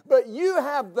happen, but you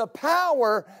have the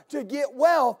power to get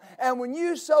wealth, and when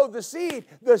you sow the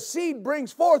seed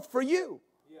brings forth for you.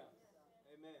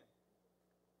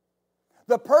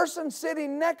 The person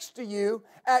sitting next to you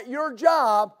at your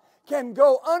job can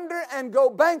go under and go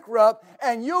bankrupt,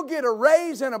 and you'll get a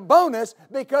raise and a bonus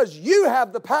because you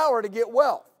have the power to get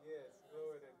wealth. Yes,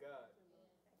 glory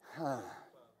to God.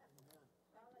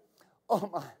 Oh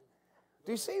my.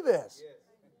 Do you see this? Yes.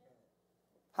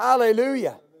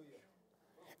 Hallelujah.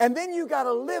 And then you got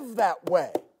to live that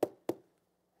way.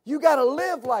 You got to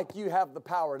live like you have the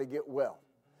power to get wealth.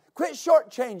 Quit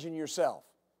shortchanging yourself.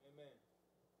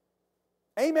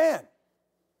 Amen.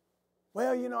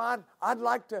 Well, you know, I'd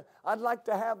like to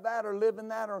have that or live in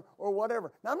that or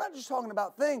whatever. Now, I'm not just talking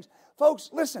about things. Folks,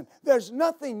 listen, there's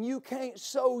nothing you can't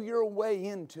sow your way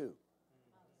into.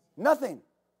 Nothing.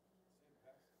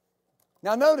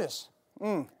 Now, notice.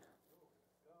 Ha,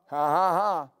 ha,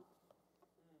 ha.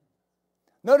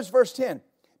 Notice verse 10.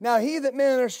 Now, he that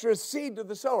ministereth seed to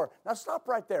the sower. Now, stop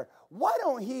right there. Why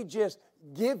don't he just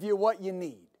give you what you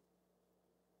need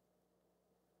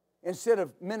instead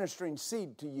of ministering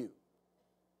seed to you?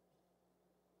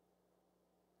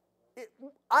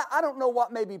 I don't know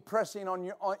what may be pressing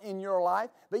in your life,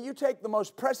 but you take the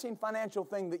most pressing financial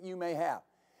thing that you may have.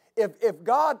 If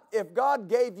God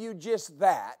gave you just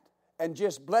that and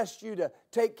just blessed you to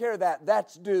take care of that,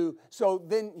 that's due. So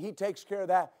then He takes care of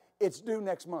that. It's due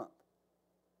next month.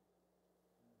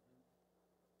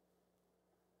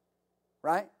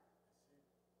 Right?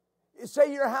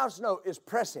 Say your house note is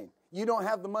pressing. You don't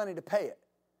have the money to pay it.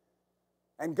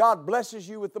 And God blesses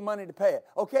you with the money to pay it.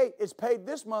 Okay, it's paid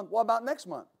this month. What about next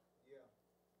month? Yeah.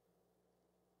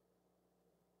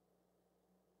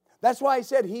 That's why He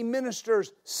said He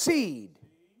ministers seed.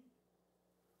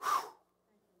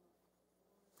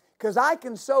 Because I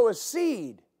can sow a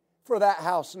seed for that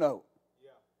house note.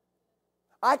 Yeah.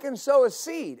 I can sow a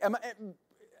seed.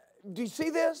 Do you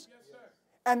see this? Yes, sir.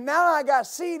 And now I got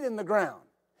seed in the ground.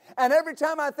 And every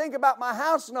time I think about my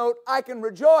house note, I can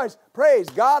rejoice. Praise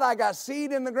God, I got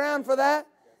seed in the ground for that.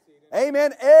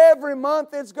 Amen. Every month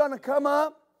it's going to come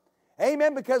up.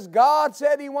 Amen. Because God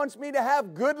said He wants me to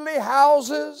have goodly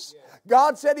houses.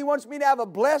 God said He wants me to have a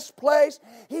blessed place.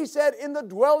 He said in the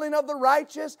dwelling of the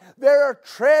righteous there are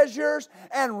treasures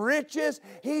and riches.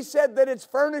 He said that it's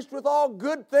furnished with all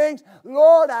good things.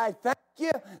 Lord, I thank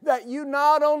You that You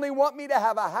not only want me to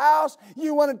have a house,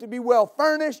 You want it to be well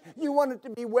furnished, You want it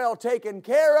to be well taken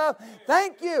care of.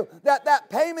 Thank You that that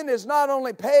payment is not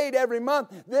only paid every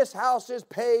month, this house is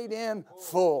paid in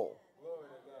full.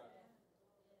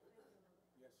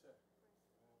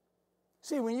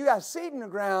 See, when you got seed in the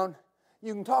ground,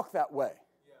 you can talk that way.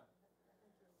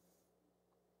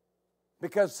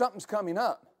 Because something's coming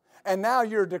up. And now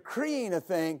you're decreeing a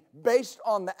thing based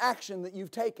on the action that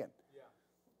you've taken.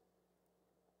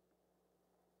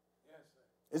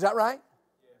 Is that right?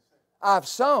 Yes, sir. I've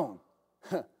sown.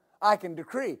 I can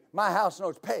decree my house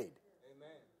note's paid.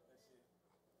 Amen.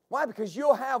 Why? Because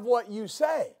you'll have what you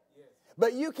say. Yes.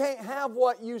 But you can't have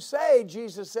what you say,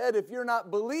 Jesus said, if you're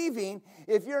not believing,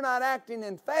 if you're not acting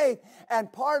in faith. And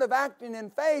part of acting in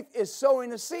faith is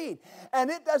sowing a seed. And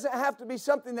it doesn't have to be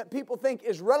something that people think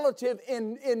is relative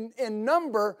in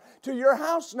number to your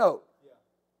house note.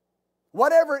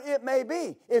 Whatever it may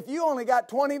be, if you only got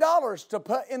 $20 to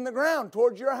put in the ground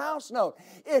towards your house note,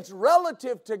 it's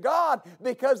relative to God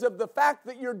because of the fact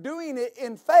that you're doing it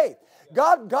in faith.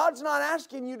 God's not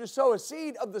asking you to sow a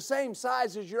seed of the same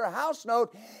size as your house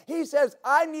note. He says,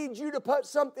 I need you to put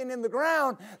something in the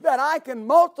ground that I can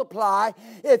multiply.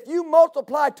 If you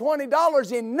multiply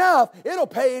 $20 enough, it'll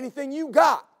pay anything you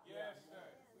got. Yes, sir.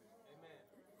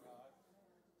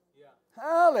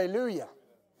 Amen. Hallelujah.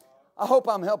 I hope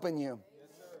I'm helping you.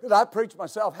 Because I preached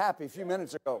myself happy a few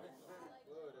minutes ago.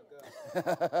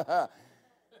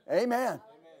 Amen.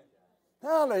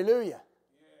 Hallelujah.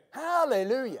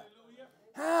 Hallelujah.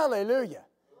 Hallelujah.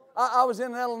 I was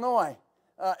in Illinois.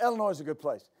 Illinois is a good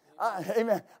place.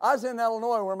 Amen. I was in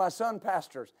Illinois where my son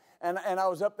pastors. And I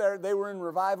was up there. They were in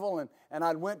revival. And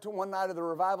I went to one night of the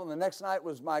revival. And the next night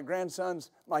was my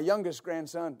youngest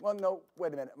grandson. Well, no,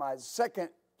 wait a minute. My second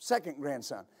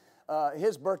grandson.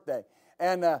 His birthday.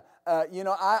 And,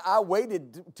 I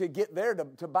waited to get there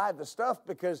to buy the stuff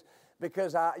because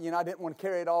I didn't want to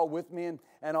carry it all with me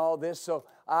and all this. So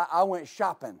I went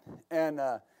shopping. And,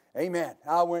 amen,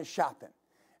 I went shopping.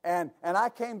 And I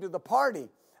came to the party.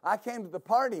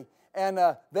 And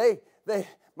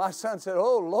my son said,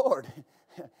 "Oh, Lord."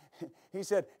 He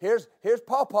said, here's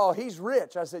Pawpaw. He's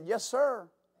rich. I said, "Yes, sir."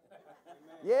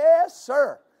 Yes,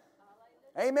 sir.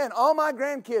 Amen. All my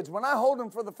grandkids, when I hold them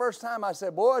for the first time, I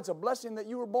said, "Boy, it's a blessing that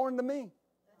you were born to me.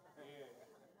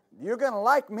 You're going to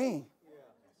like me."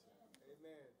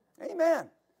 Amen.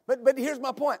 But here's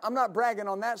my point. I'm not bragging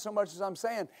on that so much as I'm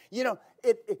saying,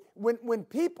 when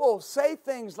people say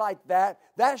things like that,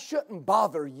 that shouldn't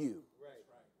bother you.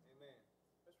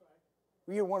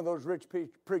 You're one of those rich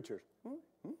preachers.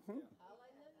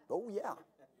 Oh, yeah.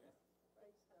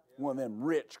 One of them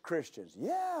rich Christians.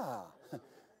 Yeah.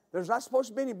 There's not supposed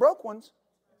to be any broke ones.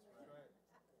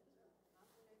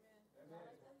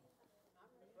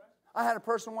 I had a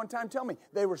person one time tell me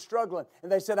they were struggling,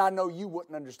 and they said, "I know you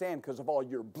wouldn't understand because of all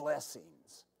your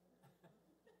blessings."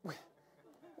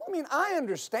 I mean, I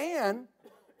understand,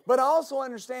 but I also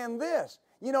understand this.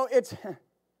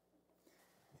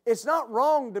 It's not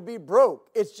wrong to be broke.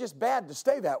 It's just bad to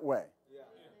stay that way.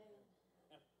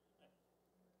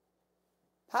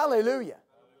 Hallelujah.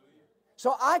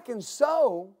 So I can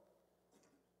sow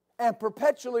and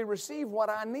perpetually receive what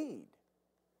I need.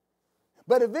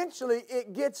 But eventually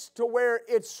it gets to where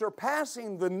it's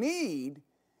surpassing the need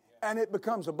and it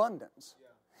becomes abundance.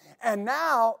 And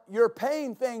now you're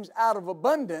paying things out of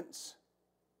abundance,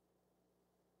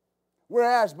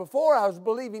 whereas before I was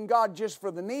believing God just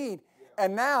for the need.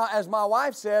 And now, as my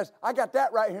wife says, I got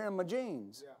that right here in my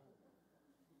jeans.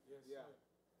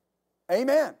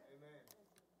 Amen.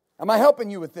 Am I helping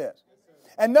you with this?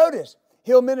 And notice,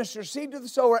 He'll minister seed to the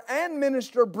sower and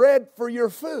minister bread for your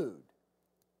food.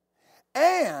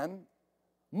 And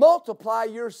multiply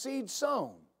your seed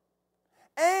sown.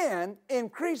 And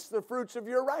increase the fruits of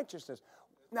your righteousness.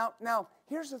 Now,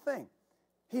 here's the thing.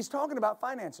 He's talking about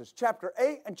finances. Chapter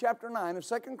 8 and chapter 9 of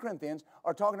 2 Corinthians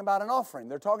are talking about an offering.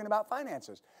 They're talking about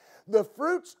finances. The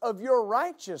fruits of your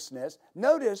righteousness,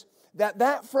 notice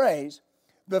that phrase,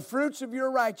 the fruits of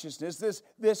your righteousness,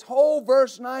 this whole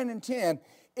verse 9 and 10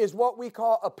 is what we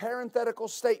call a parenthetical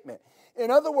statement. In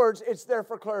other words, it's there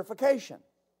for clarification.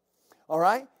 All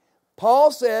right?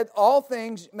 Paul said, all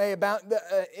things may abound,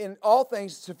 in all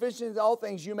things, sufficient in all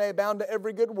things, you may abound to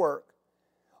every good work.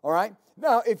 All right?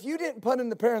 Now, if you didn't put in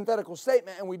the parenthetical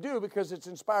statement, and we do because it's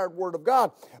inspired Word of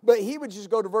God, but he would just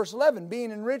go to verse 11,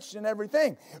 being enriched in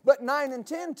everything. But 9 and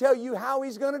 10 tell you how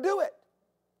he's going to do it.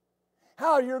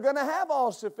 How you're going to have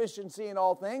all sufficiency in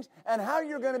all things, and how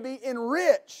you're going to be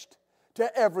enriched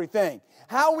to everything.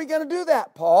 How are we going to do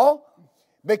that, Paul?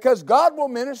 Because God will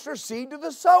minister seed to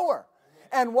the sower.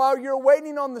 And while you're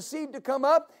waiting on the seed to come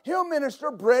up, He'll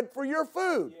minister bread for your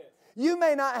food. You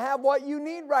may not have what you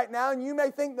need right now, and you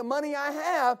may think the money I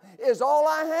have is all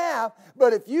I have,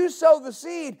 but if you sow the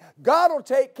seed, God will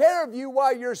take care of you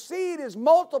while your seed is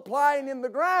multiplying in the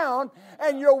ground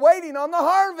and you're waiting on the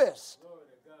harvest.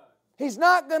 He's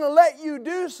not going to let you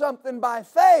do something by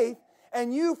faith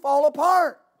and you fall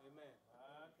apart.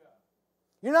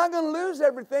 You're not going to lose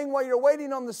everything while you're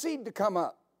waiting on the seed to come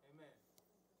up.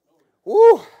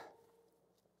 Woo!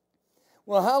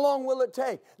 Well, how long will it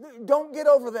take? Don't get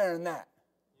over there in that.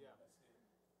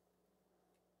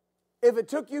 If it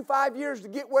took you 5 years to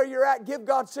get where you're at, give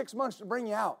God 6 months to bring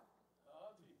you out.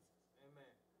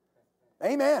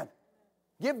 Amen.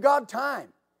 Give God time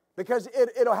because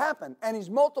it'll happen. And He's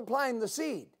multiplying the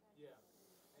seed.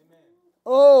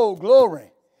 Oh,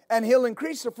 glory. And He'll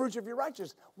increase the fruits of your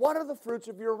righteousness. What are the fruits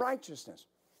of your righteousness?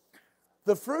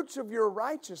 The fruits of your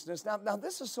righteousness. Now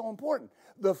this is so important.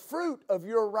 The fruit of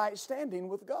your right standing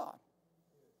with God.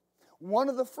 One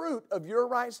of the fruit of your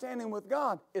right standing with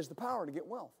God is the power to get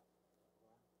wealth.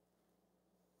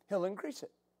 He'll increase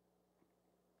it.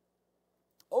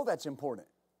 Oh, that's important.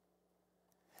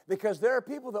 Because there are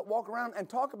people that walk around and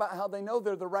talk about how they know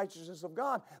they're the righteousness of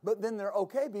God, but then they're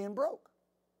okay being broke.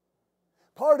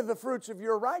 Part of the fruits of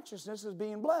your righteousness is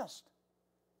being blessed.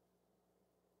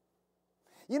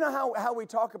 You know how we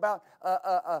talk about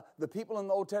the people in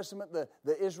the Old Testament,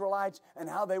 the Israelites, and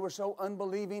how they were so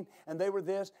unbelieving, and they were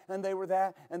this, and they were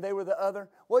that, and they were the other?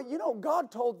 Well, you know, God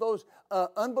told those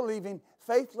unbelieving,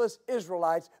 faithless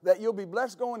Israelites that you'll be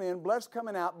blessed going in, blessed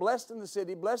coming out, blessed in the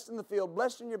city, blessed in the field,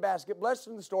 blessed in your basket, blessed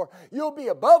in the store. You'll be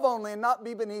above only and not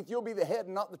be beneath. You'll be the head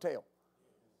and not the tail.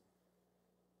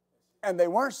 And they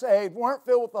weren't saved, weren't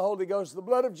filled with the Holy Ghost. The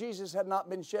blood of Jesus had not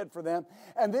been shed for them.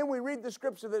 And then we read the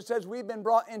scripture that says we've been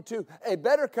brought into a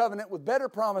better covenant with better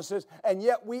promises, and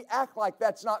yet we act like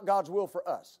that's not God's will for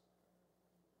us.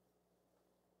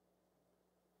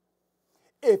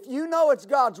 If you know it's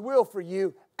God's will for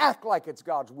you, act like it's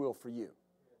God's will for you.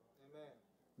 Amen.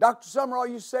 Dr. Summerall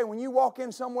used to say, when you walk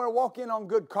in somewhere, walk in on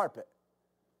good carpet.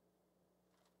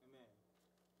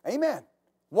 Amen. Amen.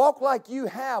 Walk like you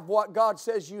have what God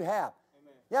says you have.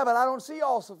 Amen. Yeah, but I don't see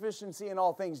all sufficiency in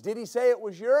all things. Did He say it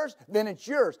was yours? Then it's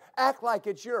yours. Act like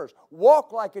it's yours.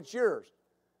 Walk like it's yours.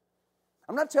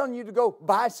 I'm not telling you to go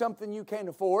buy something you can't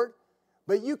afford,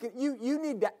 but you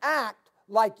need to act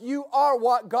like you are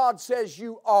what God says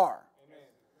you are.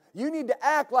 You need to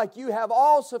act like you have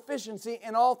all sufficiency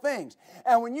in all things.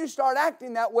 And when you start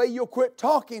acting that way, you'll quit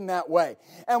talking that way.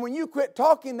 And when you quit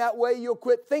talking that way, you'll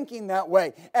quit thinking that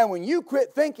way. And when you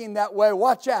quit thinking that way,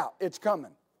 watch out, it's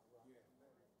coming.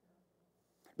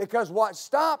 Because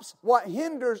what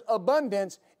hinders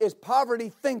abundance is poverty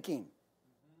thinking.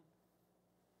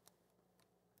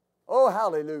 Oh,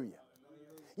 hallelujah.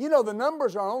 You know, the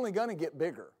numbers are only going to get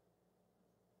bigger.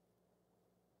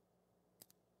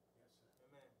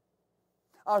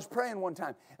 I was praying one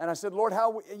time, and I said, Lord,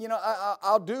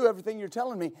 I'll do everything you're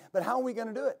telling me, but how are we going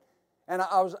to do it? And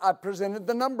I presented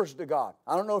the numbers to God.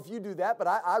 I don't know if you do that, but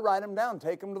I write them down,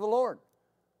 take them to the Lord.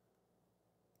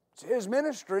 It's His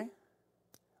ministry.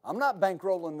 I'm not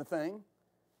bankrolling the thing.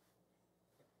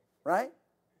 Right?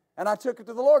 And I took it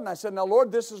to the Lord, and I said, now,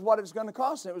 Lord, this is what it's going to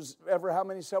cost. And it was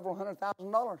several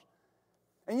 $100,000.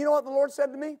 And you know what the Lord said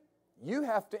to me? You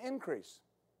have to increase.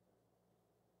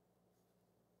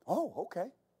 Oh, okay.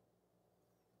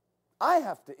 I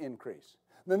have to increase.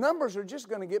 The numbers are just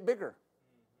going to get bigger.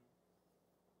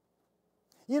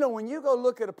 You know, when you go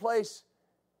look at a place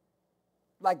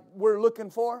like we're looking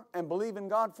for and believe in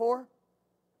God for,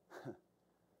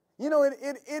 you know, it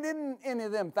isn't any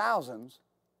of them thousands.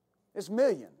 It's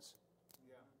millions.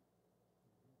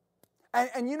 Yeah.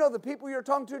 And you know, the people you're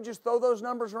talking to just throw those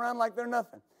numbers around like they're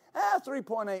nothing.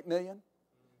 3.8 million.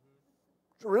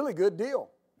 It's a really good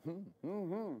deal.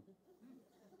 Mm-hmm.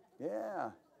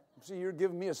 Yeah. See, you're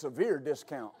giving me a severe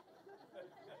discount.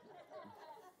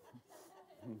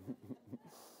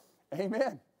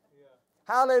 Amen. Yeah.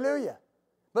 Hallelujah.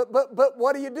 But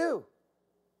what do?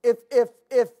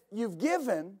 If you've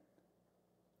given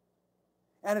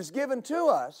and it's given to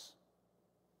us,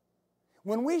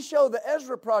 when we show the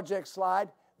Ezra Project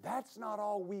slide, that's not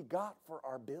all we got for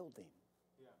our building.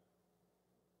 Yeah.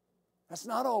 That's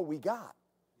not all we got.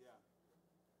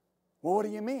 Well, what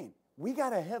do you mean? We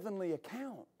got a heavenly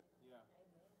account. Yeah.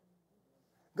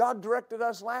 God directed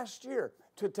us last year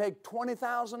to take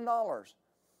 $20,000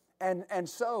 and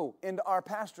sow into our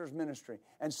pastor's ministry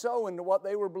and sow into what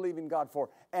they were believing God for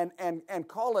and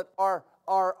call it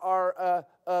our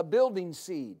building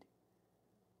seed.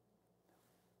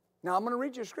 Now, I'm going to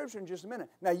read you a scripture in just a minute.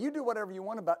 Now, you do whatever you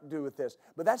want to do with this,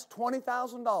 but that's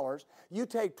 $20,000. You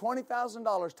take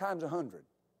 $20,000 times 100.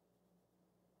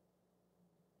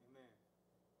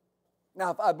 Now,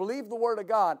 if I believe the Word of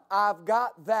God, I've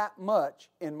got that much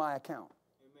in my account.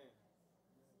 Amen.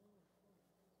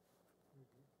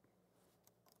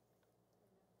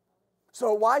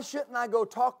 So why shouldn't I go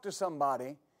talk to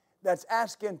somebody that's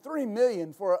asking $3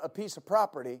 million for a piece of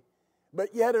property,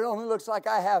 but yet it only looks like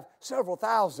I have several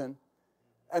thousand,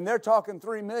 and they're talking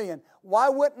 $3 million? Why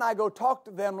wouldn't I go talk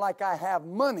to them like I have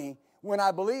money when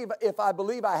if I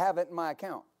believe I have it in my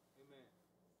account?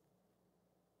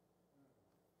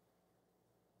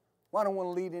 Well, I don't want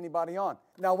to lead anybody on.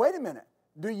 Now, wait a minute.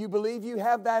 Do you believe you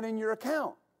have that in your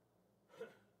account?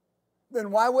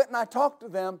 Then why wouldn't I talk to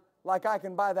them like I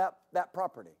can buy that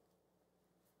property?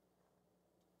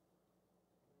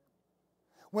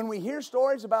 When we hear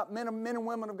stories about men and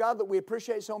women of God that we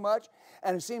appreciate so much,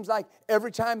 and it seems like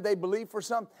every time they believe for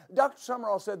something. Dr.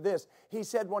 Summerall said this. He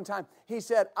said one time, he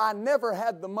said, I never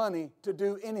had the money to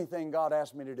do anything God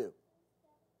asked me to do.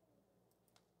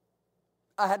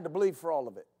 I had to believe for all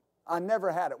of it. I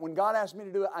never had it. When God asked me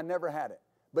to do it, I never had it.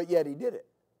 But yet He did it.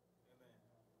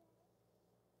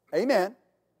 Amen.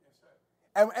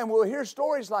 Yes, and we'll hear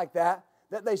stories like that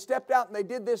they stepped out and they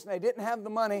did this and they didn't have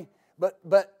the money, but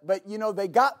you know, they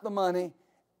got the money,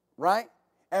 right?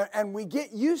 And we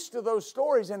get used to those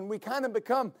stories, and we kind of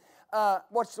become,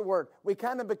 what's the word? We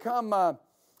kind of become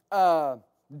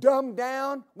dumbed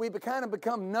down. We kind of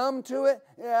become numb to it.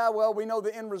 Yeah, well, we know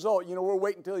the end result. You know, we're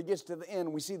waiting until he gets to the end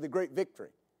and we see the great victory.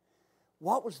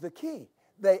 What was the key?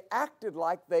 They acted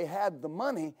like they had the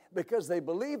money because they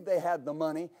believed they had the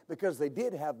money, because they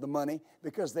did have the money,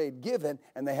 because they had given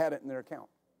and they had it in their account.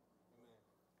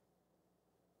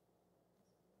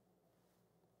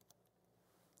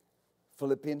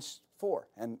 Philippians 4,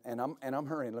 and I'm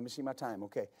hurrying. Let me see my time.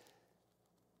 Okay,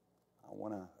 I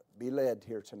want to be led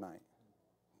here tonight.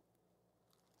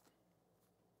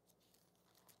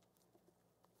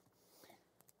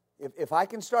 If I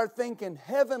can start thinking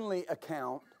heavenly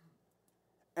account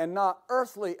and not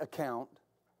earthly account,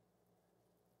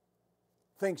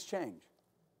 things change.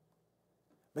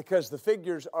 Because the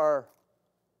figures are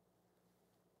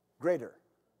greater.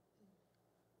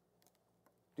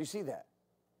 Do you see that?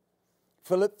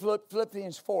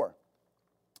 Philippians 4,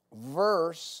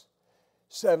 verse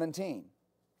 17.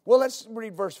 Well, let's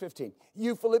read verse 15.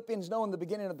 You Philippians know in the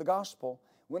beginning of the gospel,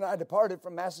 when I departed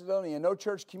from Macedonia, no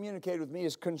church communicated with me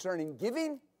as concerning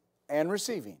giving and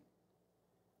receiving,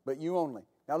 but you only.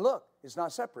 Now look, it's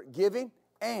not separate. Giving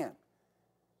and.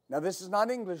 Now this is not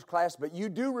English class, but you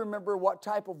do remember what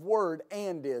type of word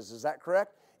and is. Is that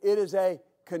correct? It is a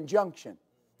conjunction.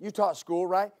 You taught school,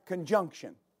 right?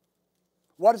 Conjunction.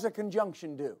 What does a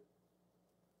conjunction do?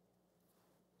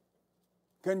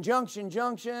 Conjunction,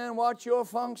 junction, what's your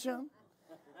function?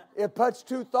 It puts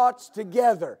two thoughts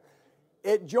together.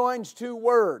 It joins two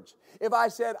words. If I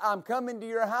said, I'm coming to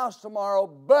your house tomorrow,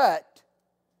 but,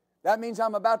 that means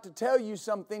I'm about to tell you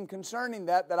something concerning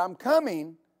that I'm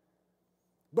coming,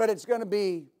 but it's going to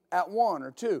be at 1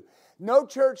 or 2. No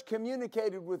church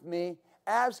communicated with me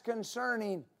as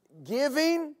concerning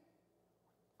giving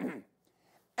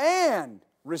and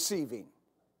receiving,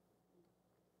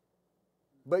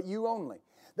 but you only.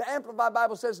 The Amplified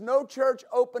Bible says, no church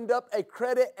opened up a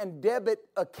credit and debit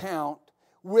account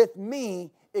with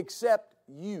me except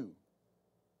you.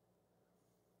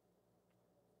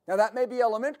 Now that may be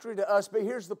elementary to us, but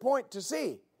here's the point to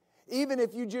see. Even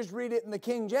if you just read it in the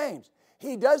King James,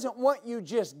 He doesn't want you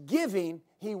just giving,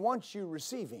 He wants you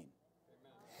receiving.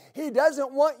 He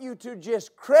doesn't want you to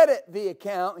just credit the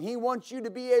account, He wants you to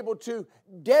be able to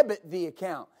debit the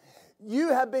account. You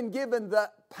have been given the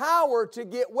power to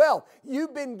get wealth.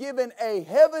 You've been given a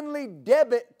heavenly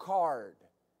debit card.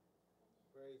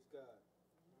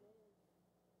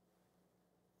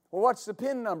 Well, what's the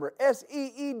PIN number?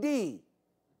 SEED.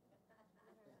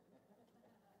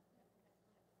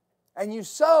 And you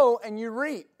sow and you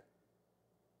reap.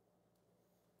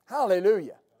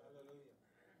 Hallelujah.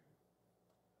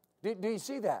 Do you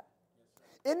see that?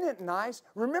 Isn't it nice?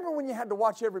 Remember when you had to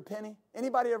watch every penny?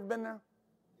 Anybody ever been there?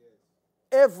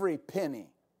 Every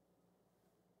penny.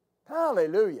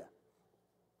 Hallelujah.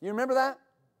 You remember that?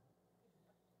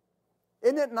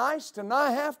 Isn't it nice to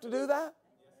not have to do that?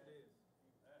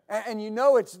 And you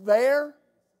know it's there,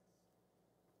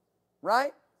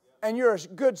 right? And you're a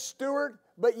good steward,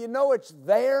 but you know it's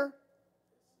there.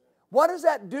 What does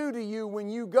that do to you when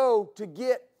you go to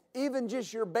get even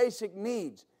just your basic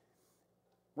needs,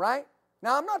 right?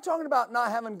 Now, I'm not talking about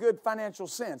not having good financial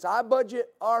sense. I budget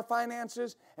our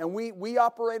finances, and we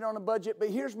operate on a budget, but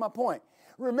here's my point.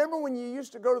 Remember when you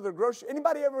used to go to the grocery,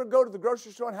 anybody ever go to the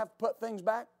grocery store and have to put things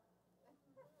back?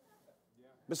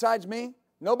 Besides me?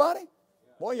 Nobody?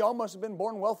 Boy, y'all must have been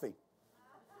born wealthy.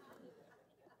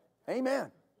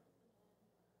 Amen.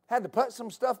 Had to put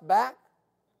some stuff back.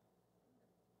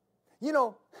 You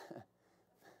know,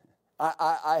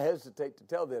 I hesitate to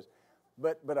tell this,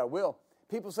 but I will.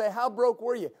 People say, how broke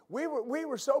were you? We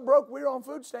were so broke we were on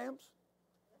food stamps.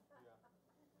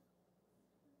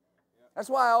 That's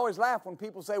why I always laugh when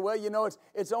people say, well, you know,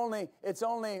 it's only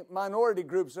minority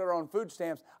groups that are on food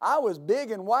stamps. I was big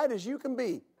and white as you can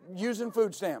be using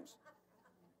food stamps.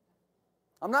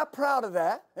 I'm not proud of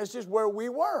that. It's just where we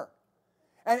were.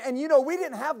 And you know, we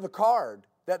didn't have the card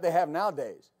that they have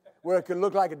nowadays, where it could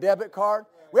look like a debit card.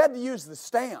 We had to use the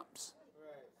stamps.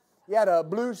 You had a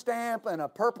blue stamp and a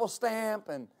purple stamp,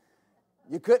 and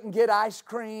you couldn't get ice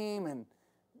cream, and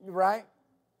right?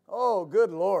 Oh,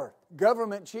 good Lord.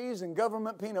 Government cheese and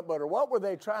government peanut butter. What were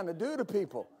they trying to do to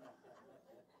people?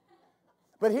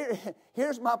 But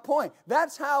here's my point.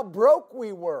 That's how broke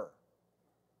we were.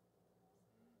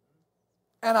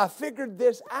 And I figured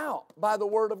this out by the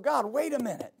Word of God. Wait a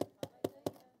minute.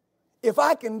 If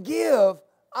I can give,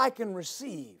 I can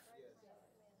receive.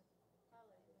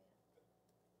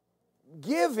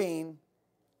 Giving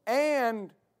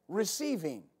and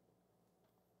receiving.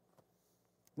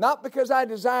 Not because I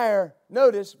desire,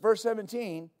 notice verse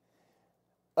 17,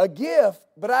 a gift,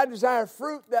 but I desire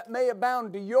fruit that may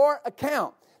abound to your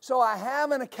account. So I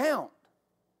have an account.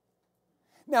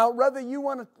 Now, whether you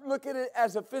want to look at it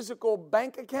as a physical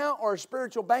bank account or a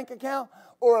spiritual bank account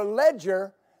or a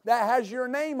ledger that has your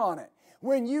name on it,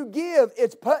 when you give,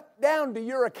 it's put down to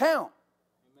your account.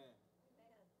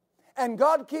 And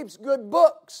God keeps good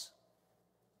books.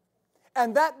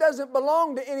 And that doesn't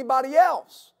belong to anybody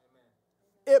else.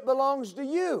 It belongs to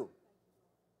you.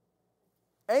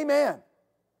 Amen.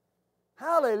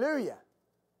 Hallelujah.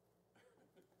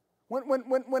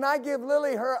 When I give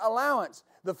Lily her allowance,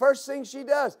 the first thing she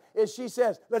does is she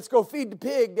says, let's go feed the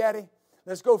pig, Daddy.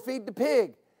 Let's go feed the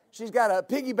pig. She's got a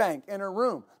piggy bank in her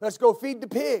room. Let's go feed the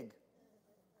pig.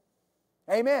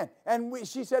 Amen. And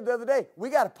she said the other day, we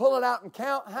got to pull it out and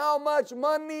count how much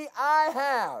money I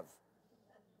have.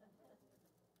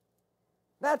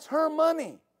 That's her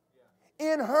money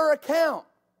in her account.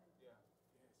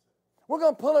 We're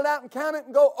going to pull it out and count it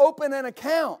and go open an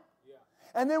account.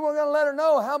 And then we're going to let her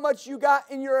know how much you got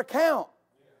in your account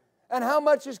and how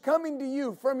much is coming to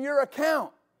you from your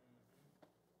account.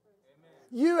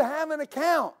 You have an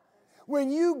account.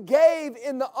 When you gave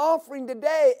in the offering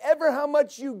today, ever how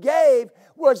much you gave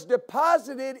was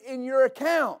deposited in your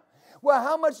account. Well,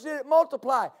 how much did it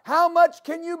multiply? How much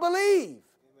can you believe?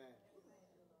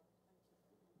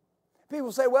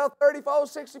 People say, well, 30-fold,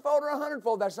 60-fold, or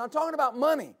 100-fold. That's not talking about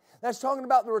money. That's talking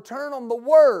about the return on the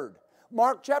Word.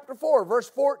 Mark chapter 4, verse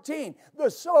 14. The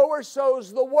sower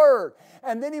sows the Word.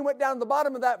 And then he went down to the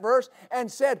bottom of that verse and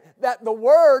said that the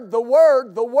Word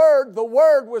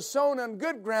was sown on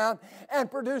good ground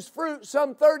and produced fruit,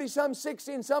 some 30, some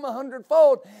 60, and some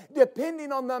 100-fold,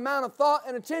 depending on the amount of thought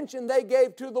and attention they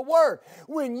gave to the Word.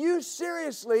 When you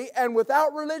seriously and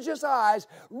without religious eyes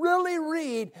really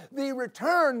read the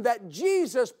return that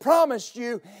Jesus promised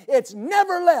you, it's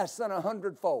never less than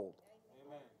 100-fold.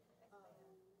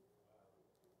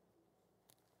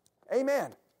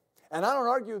 Amen. And I don't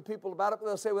argue with people about it, but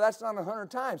they'll say, well, that's not 100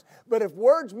 times. But if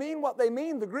words mean what they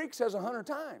mean, the Greek says 100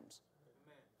 times.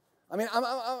 I mean,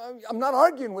 I'm not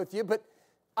arguing with you, but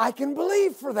I can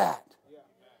believe for that.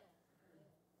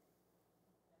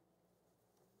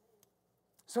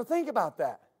 So think about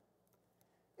that.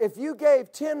 If you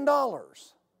gave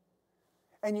 $10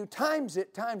 and you times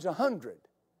it times 100,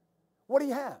 what do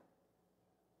you have?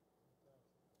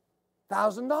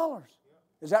 $1,000.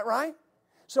 Is that right?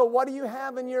 So what do you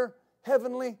have in your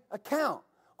heavenly account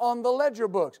on the ledger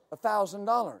books?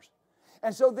 $1,000.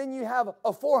 And so then you have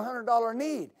a $400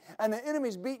 need, and the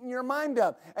enemy's beating your mind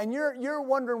up, and you're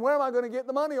wondering, where am I going to get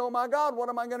the money? Oh my God, what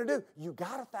am I going to do? You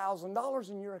got $1,000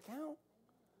 in your account.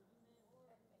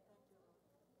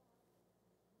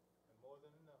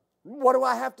 What do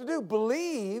I have to do?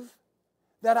 Believe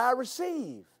that I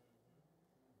receive.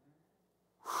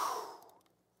 Whew.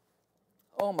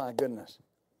 Oh my goodness.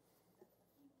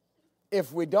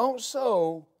 If we don't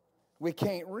sow, we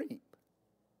can't reap.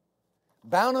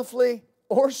 Bountifully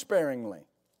or sparingly.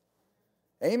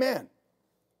 Amen.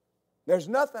 There's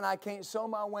nothing I can't sow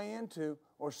my way into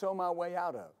or sow my way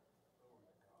out of.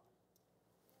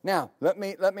 Now, let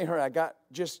me hurry. I got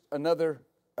just another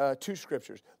 2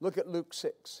 scriptures. Look at Luke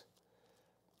 6.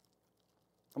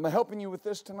 Am I helping you with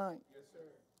this tonight? Yes, sir.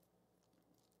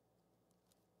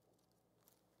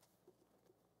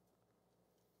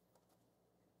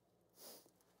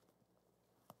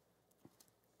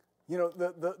 You know,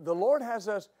 the Lord has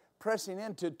us pressing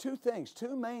into 2 things,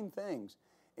 2 main things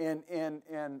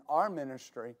in our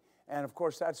ministry. And of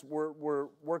course, we're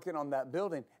working on that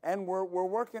building, and we're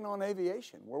working on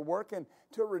aviation. We're working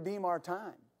to redeem our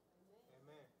time.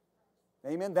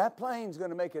 Amen. Amen. That plane's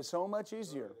going to make it so much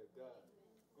easier.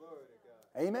 Glory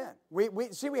to God. Amen.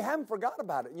 We haven't forgot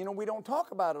about it. You know, we don't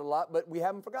talk about it a lot, but we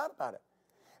haven't forgot about it.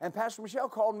 And Pastor Michelle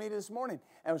called me this morning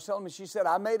and was telling me, she said,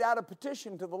 I made out a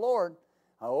petition to the Lord.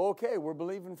 Oh, okay, we're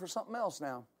believing for something else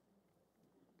now.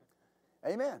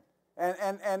 Amen.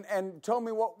 And told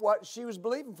me what she was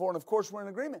believing for, and of course we're in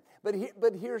agreement. But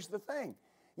here's the thing.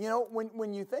 You know,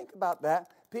 when you think about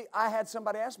that, I had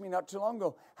somebody ask me not too long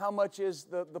ago, how much is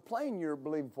the plane you're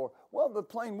believing for? Well, the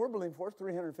plane we're believing for is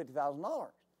 $350,000.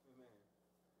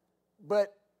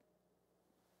 But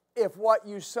if what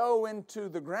you sow into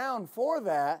the ground for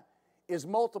that is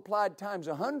multiplied times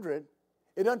 100,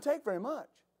 it doesn't take very much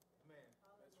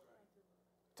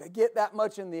to get that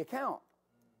much in the account.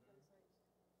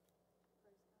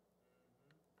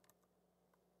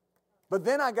 But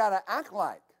then I got to act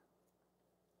like.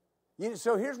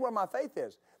 So here's where my faith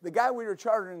is. The guy we were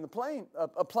chartering the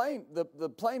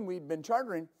plane we'd been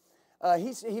chartering,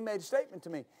 he made a statement to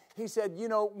me. He said, you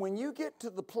know, when you get to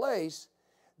the place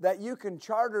that you can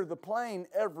charter the plane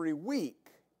every week,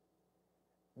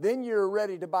 then you're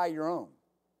ready to buy your own.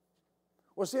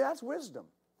 Well, see, that's wisdom.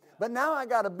 But now I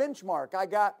got a benchmark. I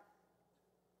got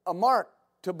a mark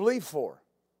to believe for.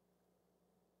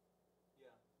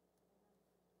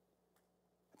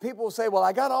 People will say, well,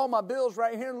 I got all my bills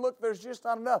right here, and look, there's just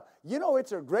not enough. You know,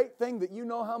 it's a great thing that you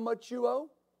know how much you owe.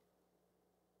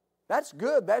 That's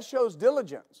good. That shows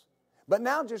diligence. But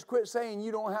now just quit saying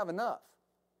you don't have enough.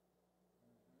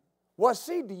 What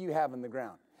seed do you have in the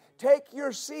ground? Take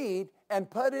your seed and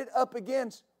put it up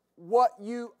against what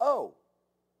you owe.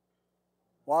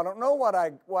 Well, I don't know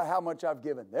how much I've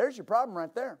given. There's your problem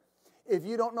right there. If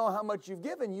you don't know how much you've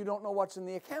given, you don't know what's in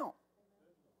the account.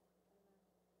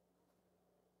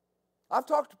 I've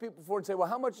talked to people before and say, well,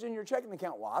 how much is in your checking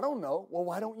account? Well, I don't know. Well,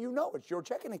 why don't you know? It's your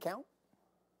checking account.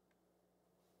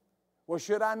 Well,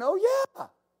 should I know? Yeah.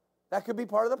 That could be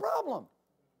part of the problem.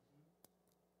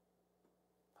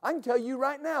 I can tell you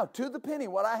right now, to the penny,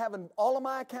 what I have in all of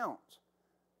my accounts.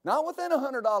 Not within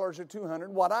 $100 or $200,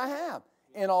 what I have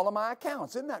in all of my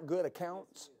accounts. Isn't that good,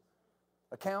 accounts?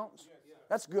 Accounts?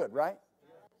 That's good, right?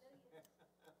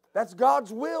 That's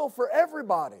God's will for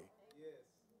everybody.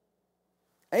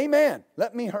 Amen.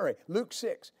 Let me hurry. Luke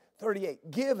 6:38.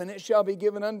 Give, and it shall be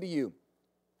given unto you.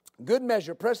 Good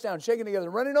measure, pressed down, shaken together,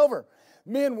 running over.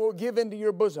 Men will give into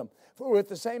your bosom. For with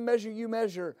the same measure you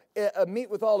measure, meet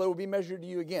withal, it will be measured to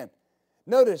you again.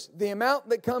 Notice, the amount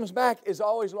that comes back is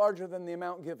always larger than the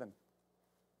amount given.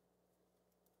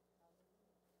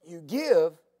 You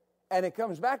give, and it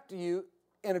comes back to you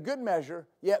in a good measure,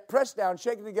 yet pressed down,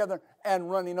 shaken together, and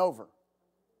running over.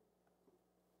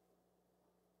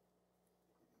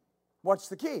 What's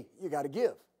the key? You got to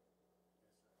give.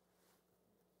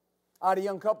 I had a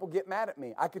young couple get mad at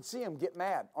me. I could see them get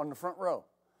mad on the front row.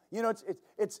 You know,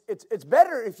 it's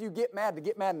better if you get mad to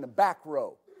get mad in the back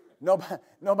row.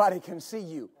 Nobody can see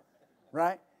you,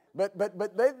 right? But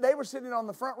they were sitting on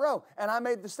the front row, and I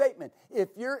made the statement: if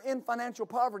you're in financial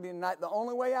poverty tonight, the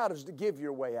only way out is to give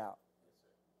your way out.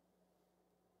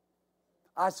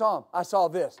 I saw them. I saw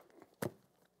this.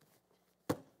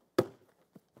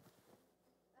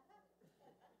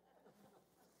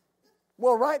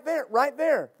 Well, right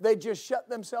there, they just shut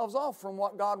themselves off from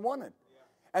what God wanted.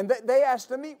 And they asked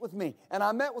to meet with me, and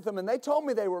I met with them, and they told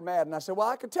me they were mad. And I said, well,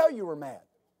 I could tell you were mad.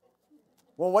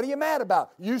 Well, what are you mad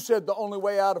about? You said the only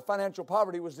way out of financial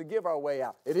poverty was to give our way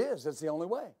out. It is. That's the only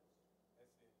way.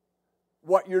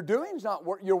 What you're doing is not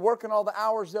work. You're working all the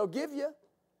hours they'll give you.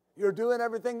 You're doing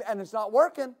everything, and it's not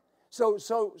working. So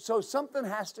something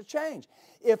has to change.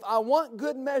 If I want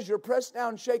good measure, pressed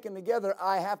down, shaken together,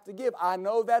 I have to give. I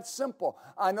know that's simple.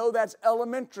 I know that's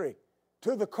elementary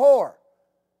to the core.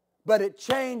 But it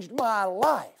changed my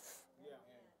life.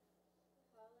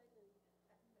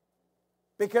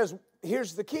 Because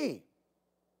here's the key.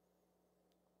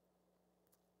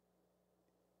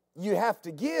 You have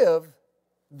to give,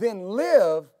 then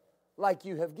live like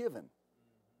you have given.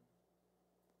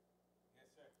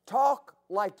 Talk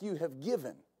like you have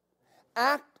given.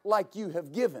 Act like you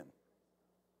have given.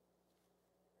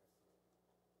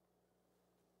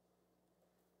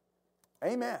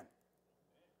 Amen.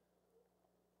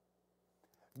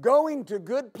 Going to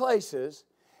good places,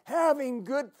 having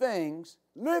good things,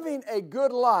 living a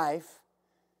good life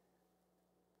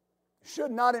should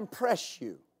not impress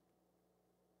you.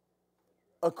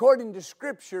 According to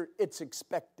Scripture, it's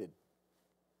expected.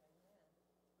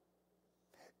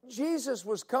 Jesus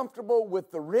was comfortable with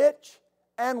the rich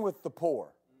and with the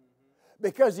poor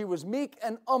because He was meek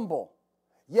and humble,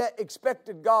 yet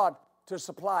expected God to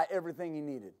supply everything He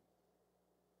needed.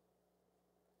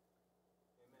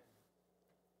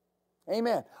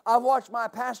 Amen. I've watched my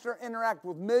pastor interact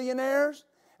with millionaires,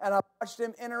 and I've watched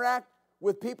him interact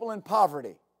with people in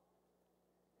poverty.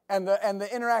 And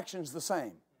the interaction's the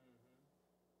same.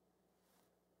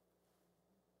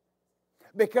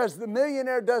 Because the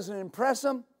millionaire doesn't impress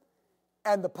them,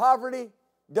 and the poverty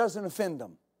doesn't offend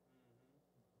them.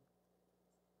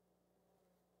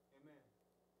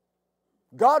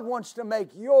 God wants to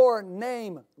make your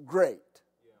name great.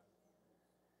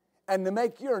 And to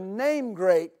make your name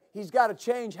great, He's got to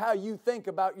change how you think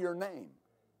about your name.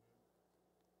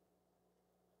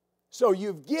 So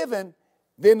you've given,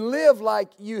 then live like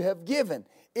you have given.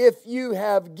 If you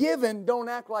have given, don't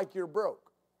act like you're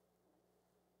broke.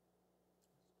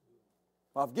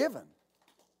 Well, I've given.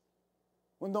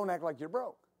 Well, don't act like you're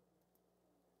broke.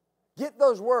 Get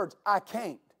those words, I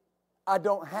can't, I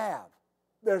don't have,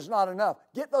 there's not enough.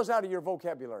 Get those out of your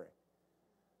vocabulary.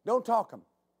 Don't talk them.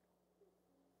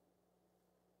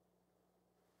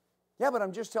 Yeah, but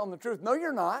I'm just telling the truth. No,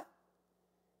 you're not.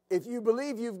 If you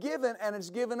believe you've given and it's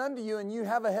given unto you and you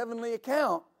have a heavenly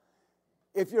account,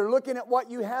 if you're looking at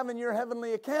what you have in your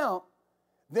heavenly account,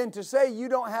 then to say you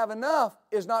don't have enough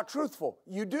is not truthful.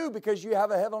 You do, because you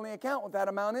have a heavenly account with that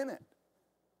amount in it.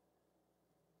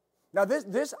 Now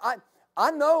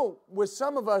I know with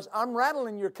some of us, I'm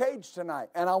rattling your cage tonight,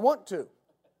 and I want to.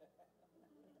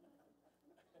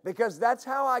 Because that's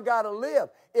how I got to live.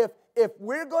 If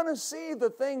we're going to see the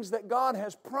things that God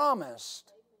has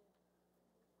promised,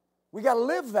 we got to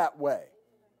live that way.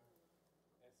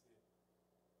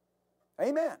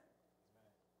 Amen.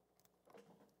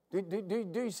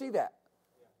 Do you see that?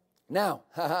 Now,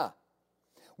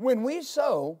 when we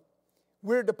sow,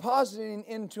 we're depositing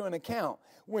into an account.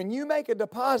 When you make a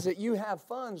deposit, you have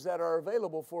funds that are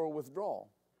available for a withdrawal.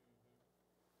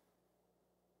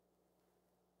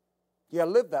 You got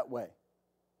to live that way.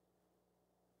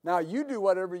 Now, you do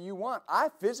whatever you want. I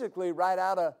physically write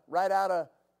out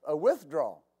a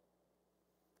withdrawal.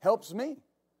 Helps me.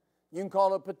 You can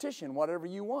call it a petition, whatever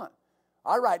you want.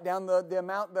 I write down the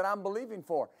amount that I'm believing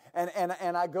for.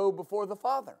 And I go before the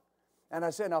Father. And I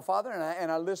say, now, Father,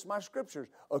 and I list my scriptures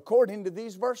according to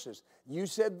these verses. You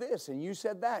said this, and you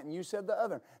said that, and you said the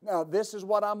other. Now, this is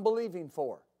what I'm believing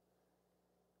for.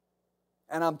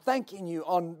 And I'm thanking you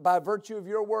by virtue of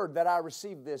your word that I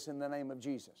received this in the name of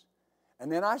Jesus.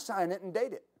 And then I sign it and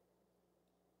date it.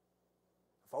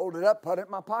 Fold it up, put it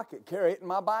in my pocket, carry it in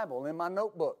my Bible, in my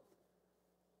notebook.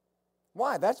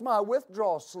 Why? That's my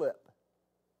withdrawal slip.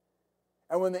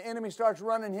 And when the enemy starts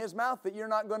running his mouth that you're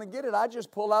not going to get it, I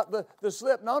just pull out the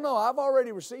slip. No, I've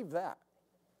already received that.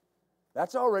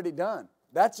 That's already done.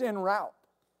 That's en route.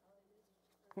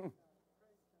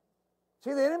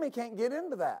 See, the enemy can't get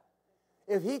into that.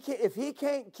 If he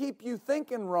can't keep you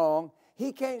thinking wrong,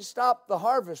 he can't stop the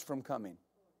harvest from coming.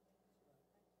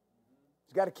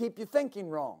 He's got to keep you thinking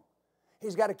wrong.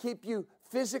 He's got to keep you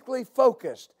physically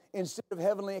focused instead of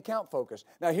heavenly account focused.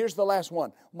 Now, here's the last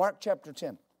one. Mark chapter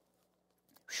 10.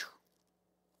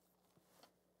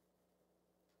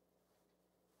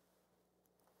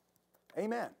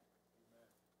 Amen.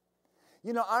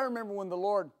 You know, I remember when the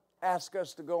Lord asked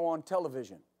us to go on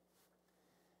television.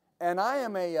 And I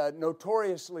am a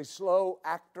notoriously slow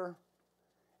actor.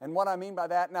 And what I mean by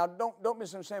that, now don't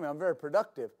misunderstand me, I'm very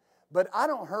productive, but I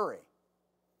don't hurry.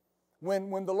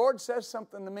 When the Lord says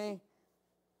something to me,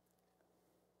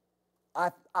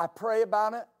 I pray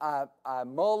about it, I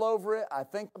mull over it, I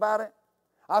think about it.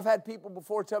 I've had people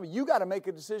before tell me, you got to make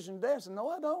a decision today. I said, no,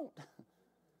 I don't.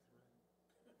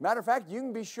 Matter of fact, you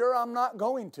can be sure I'm not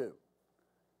going to.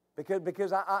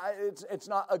 Because it's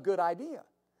not a good idea.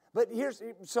 But here's,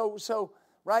 so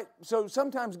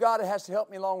sometimes God has to help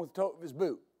me along with the toe of his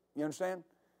boot. You understand?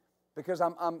 Because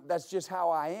that's just how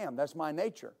I am. That's my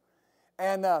nature.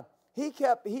 And he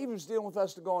was dealing with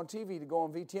us to go on TV, to go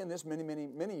on VTN this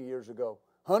many years ago,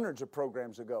 hundreds of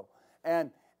programs ago.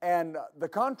 And the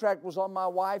contract was on my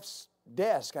wife's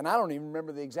desk, and I don't even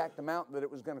remember the exact amount that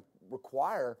it was going to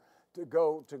require to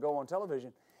go on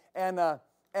television. And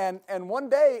one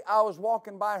day I was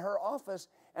walking by her office,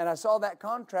 and I saw that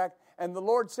contract, and the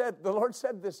Lord said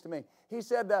this to me. He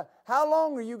said, how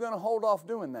long are you going to hold off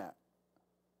doing that?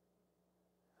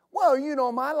 Well, you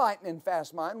know, my lightning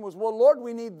fast mind was, well, Lord,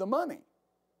 we need the money.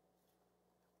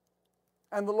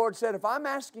 And the Lord said, if I'm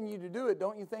asking you to do it,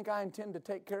 don't you think I intend to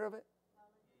take care of it?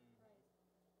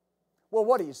 Well,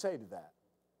 what do you say to that?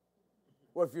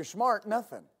 Well, if you're smart,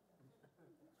 nothing.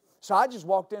 So I just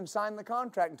walked in, signed the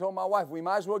contract, and told my wife, we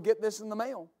might as well get this in the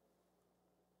mail.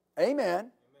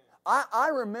 Amen. I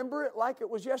remember it like it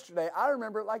was yesterday.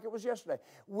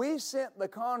 We sent the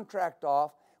contract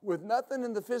off with nothing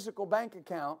in the physical bank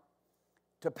account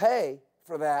to pay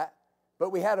for that, but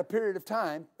we had a period of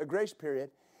time, a grace period,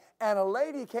 and a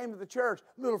lady came to the church,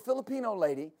 a little Filipino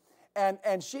lady,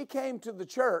 and she came to the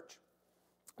church.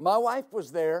 My wife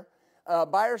was there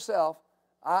by herself.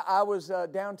 I was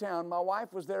downtown. My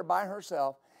wife was there by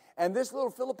herself. And this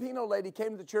little Filipino lady came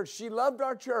to the church. She loved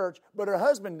our church, but her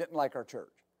husband didn't like our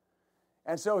church.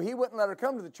 And so he wouldn't let her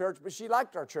come to the church, but she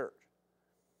liked our church.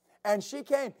 And she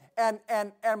came, and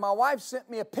my wife sent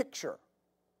me a picture.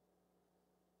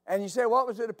 And you say, what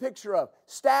was it a picture of?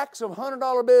 Stacks of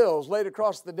 $100 bills laid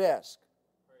across the desk.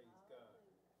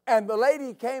 And the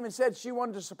lady came and said she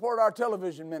wanted to support our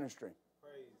television ministry.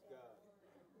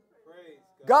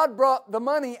 God brought the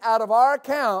money out of our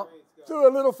account through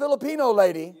a little Filipino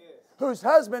lady whose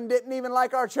husband didn't even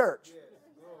like our church.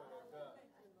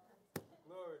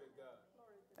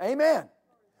 Amen.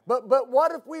 But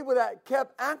what if we would have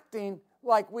kept acting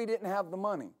like we didn't have the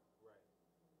money?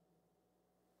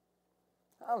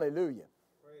 Hallelujah.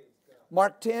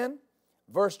 Mark 10,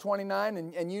 Verse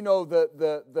 29, and you know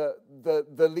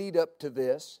the lead up to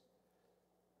this.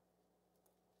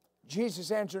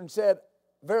 Jesus answered and said,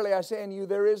 verily I say unto you,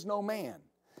 there is no man.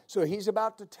 So he's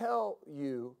about to tell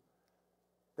you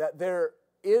that there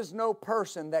is no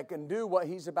person that can do what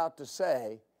he's about to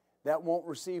say that won't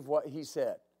receive what he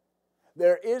said.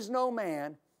 There is no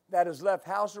man that has left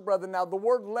house or brother. Now the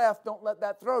word left, don't let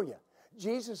that throw you.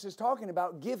 Jesus is talking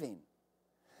about giving.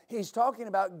 He's talking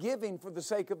about giving for the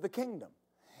sake of the kingdom.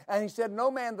 And he said,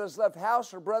 no man that has left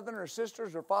house or brethren or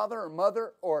sisters or father or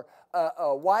mother or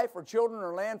a wife or children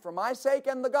or land for my sake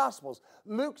and the gospel's.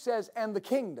 Luke says, and the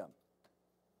kingdom.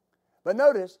 But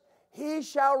notice, he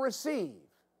shall receive.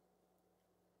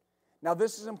 Now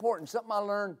this is important. Something I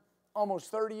learned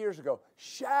almost 30 years ago.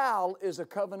 Shall is a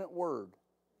covenant word.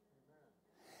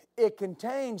 It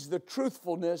contains the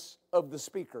truthfulness of the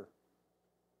speaker.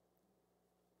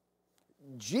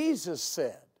 Jesus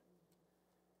said,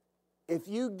 if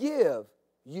you give,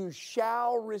 you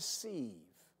shall receive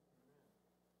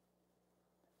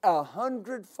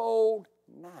 100-fold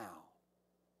now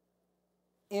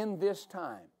in this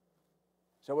time.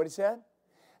 So what he said?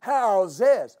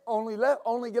 Houses only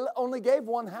gave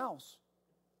one house.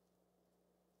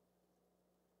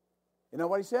 You know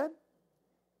what he said?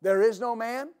 There is no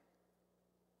man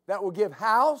that will give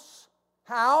house.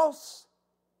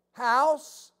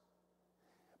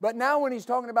 But now when he's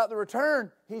talking about the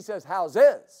return, he says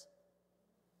houses.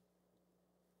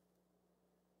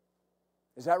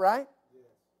 Is that right? Yes.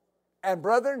 And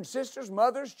brothers and sisters,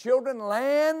 mothers, children,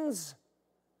 lands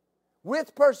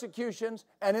with persecutions,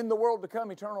 and in the world to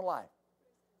come eternal life.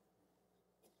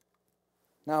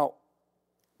 Now,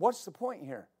 what's the point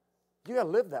here? You got to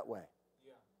live that way.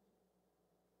 Yeah.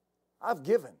 I've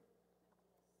given.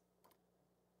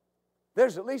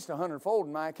 There's at least 100-fold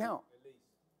in my account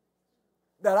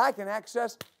that I can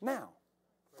access now.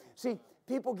 See,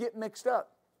 people get mixed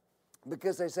up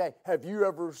because they say, have you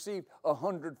ever received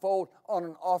 100-fold on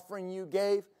an offering you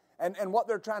gave? And what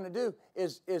they're trying to do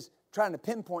is trying to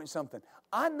pinpoint something.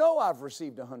 I know I've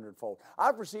received 100-fold.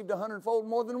 I've received 100-fold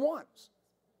more than once.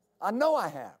 I know I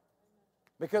have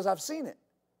because I've seen it.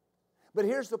 But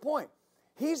here's the point.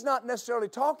 He's not necessarily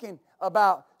talking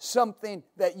about something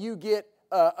that you get,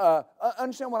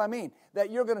 understand what I mean,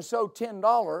 that you're going to sow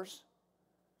 $10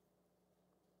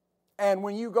 and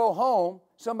when you go home,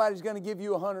 somebody's going to give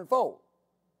you 100-fold.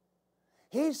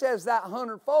 He says that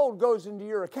 100-fold goes into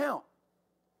your account.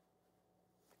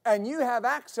 And you have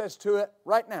access to it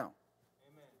right now.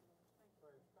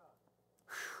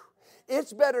 Amen.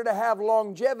 It's better to have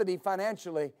longevity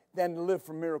financially than to live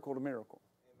from miracle to miracle.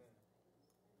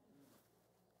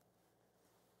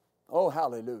 Amen. Oh,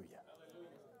 hallelujah.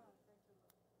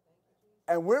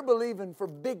 And we're believing for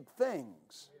big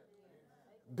things.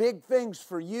 Big things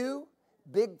for you.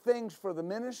 Big things for the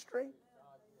ministry.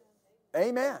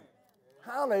 Amen.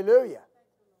 Hallelujah.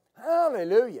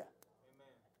 Hallelujah.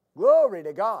 Glory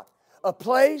to God. A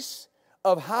place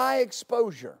of high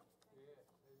exposure.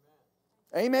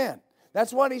 Amen.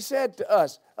 That's what he said to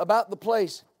us about the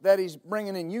place that he's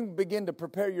bringing in. You begin to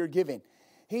prepare your giving.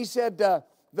 He said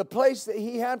the place that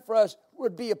he had for us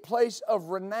would be a place of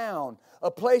renown, a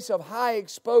place of high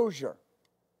exposure.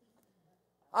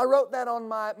 I wrote that on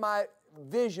my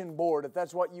vision board, if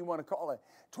that's what you want to call it.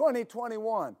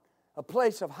 2021, a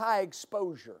place of high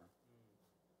exposure.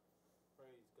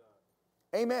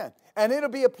 Amen. And it'll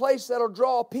be a place that'll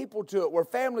draw people to it, where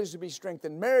families will be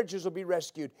strengthened, marriages will be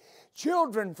rescued.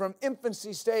 Children from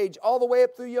infancy stage all the way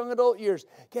up through young adult years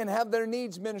can have their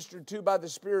needs ministered to by the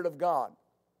Spirit of God.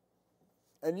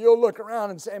 And you'll look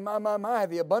around and say, my,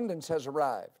 the abundance has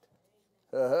arrived.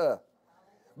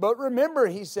 But remember,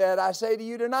 he said, I say to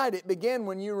you tonight, it began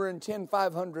when you were in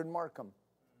 10500 Markham.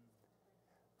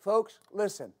 Folks,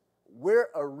 listen, we're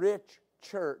a rich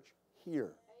church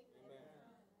here.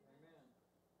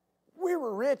 We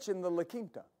were rich in the La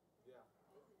Quinta.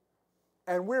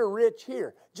 And we're rich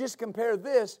here. Just compare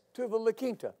this to the La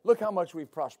Quinta. Look how much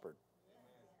we've prospered.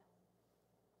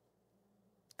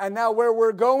 And now where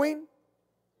we're going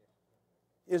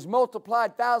is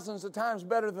multiplied thousands of times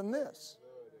better than this.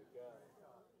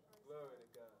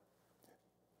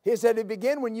 He said it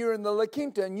began when you were in the La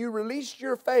Quinta and you released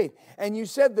your faith and you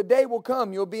said the day will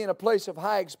come you'll be in a place of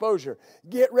high exposure.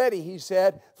 Get ready, he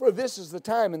said, for this is the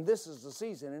time and this is the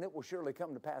season and it will surely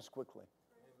come to pass quickly.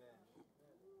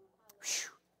 Whew,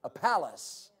 a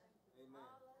palace.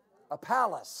 A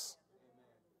palace.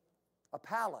 A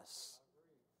palace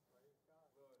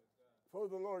for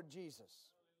the Lord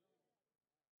Jesus.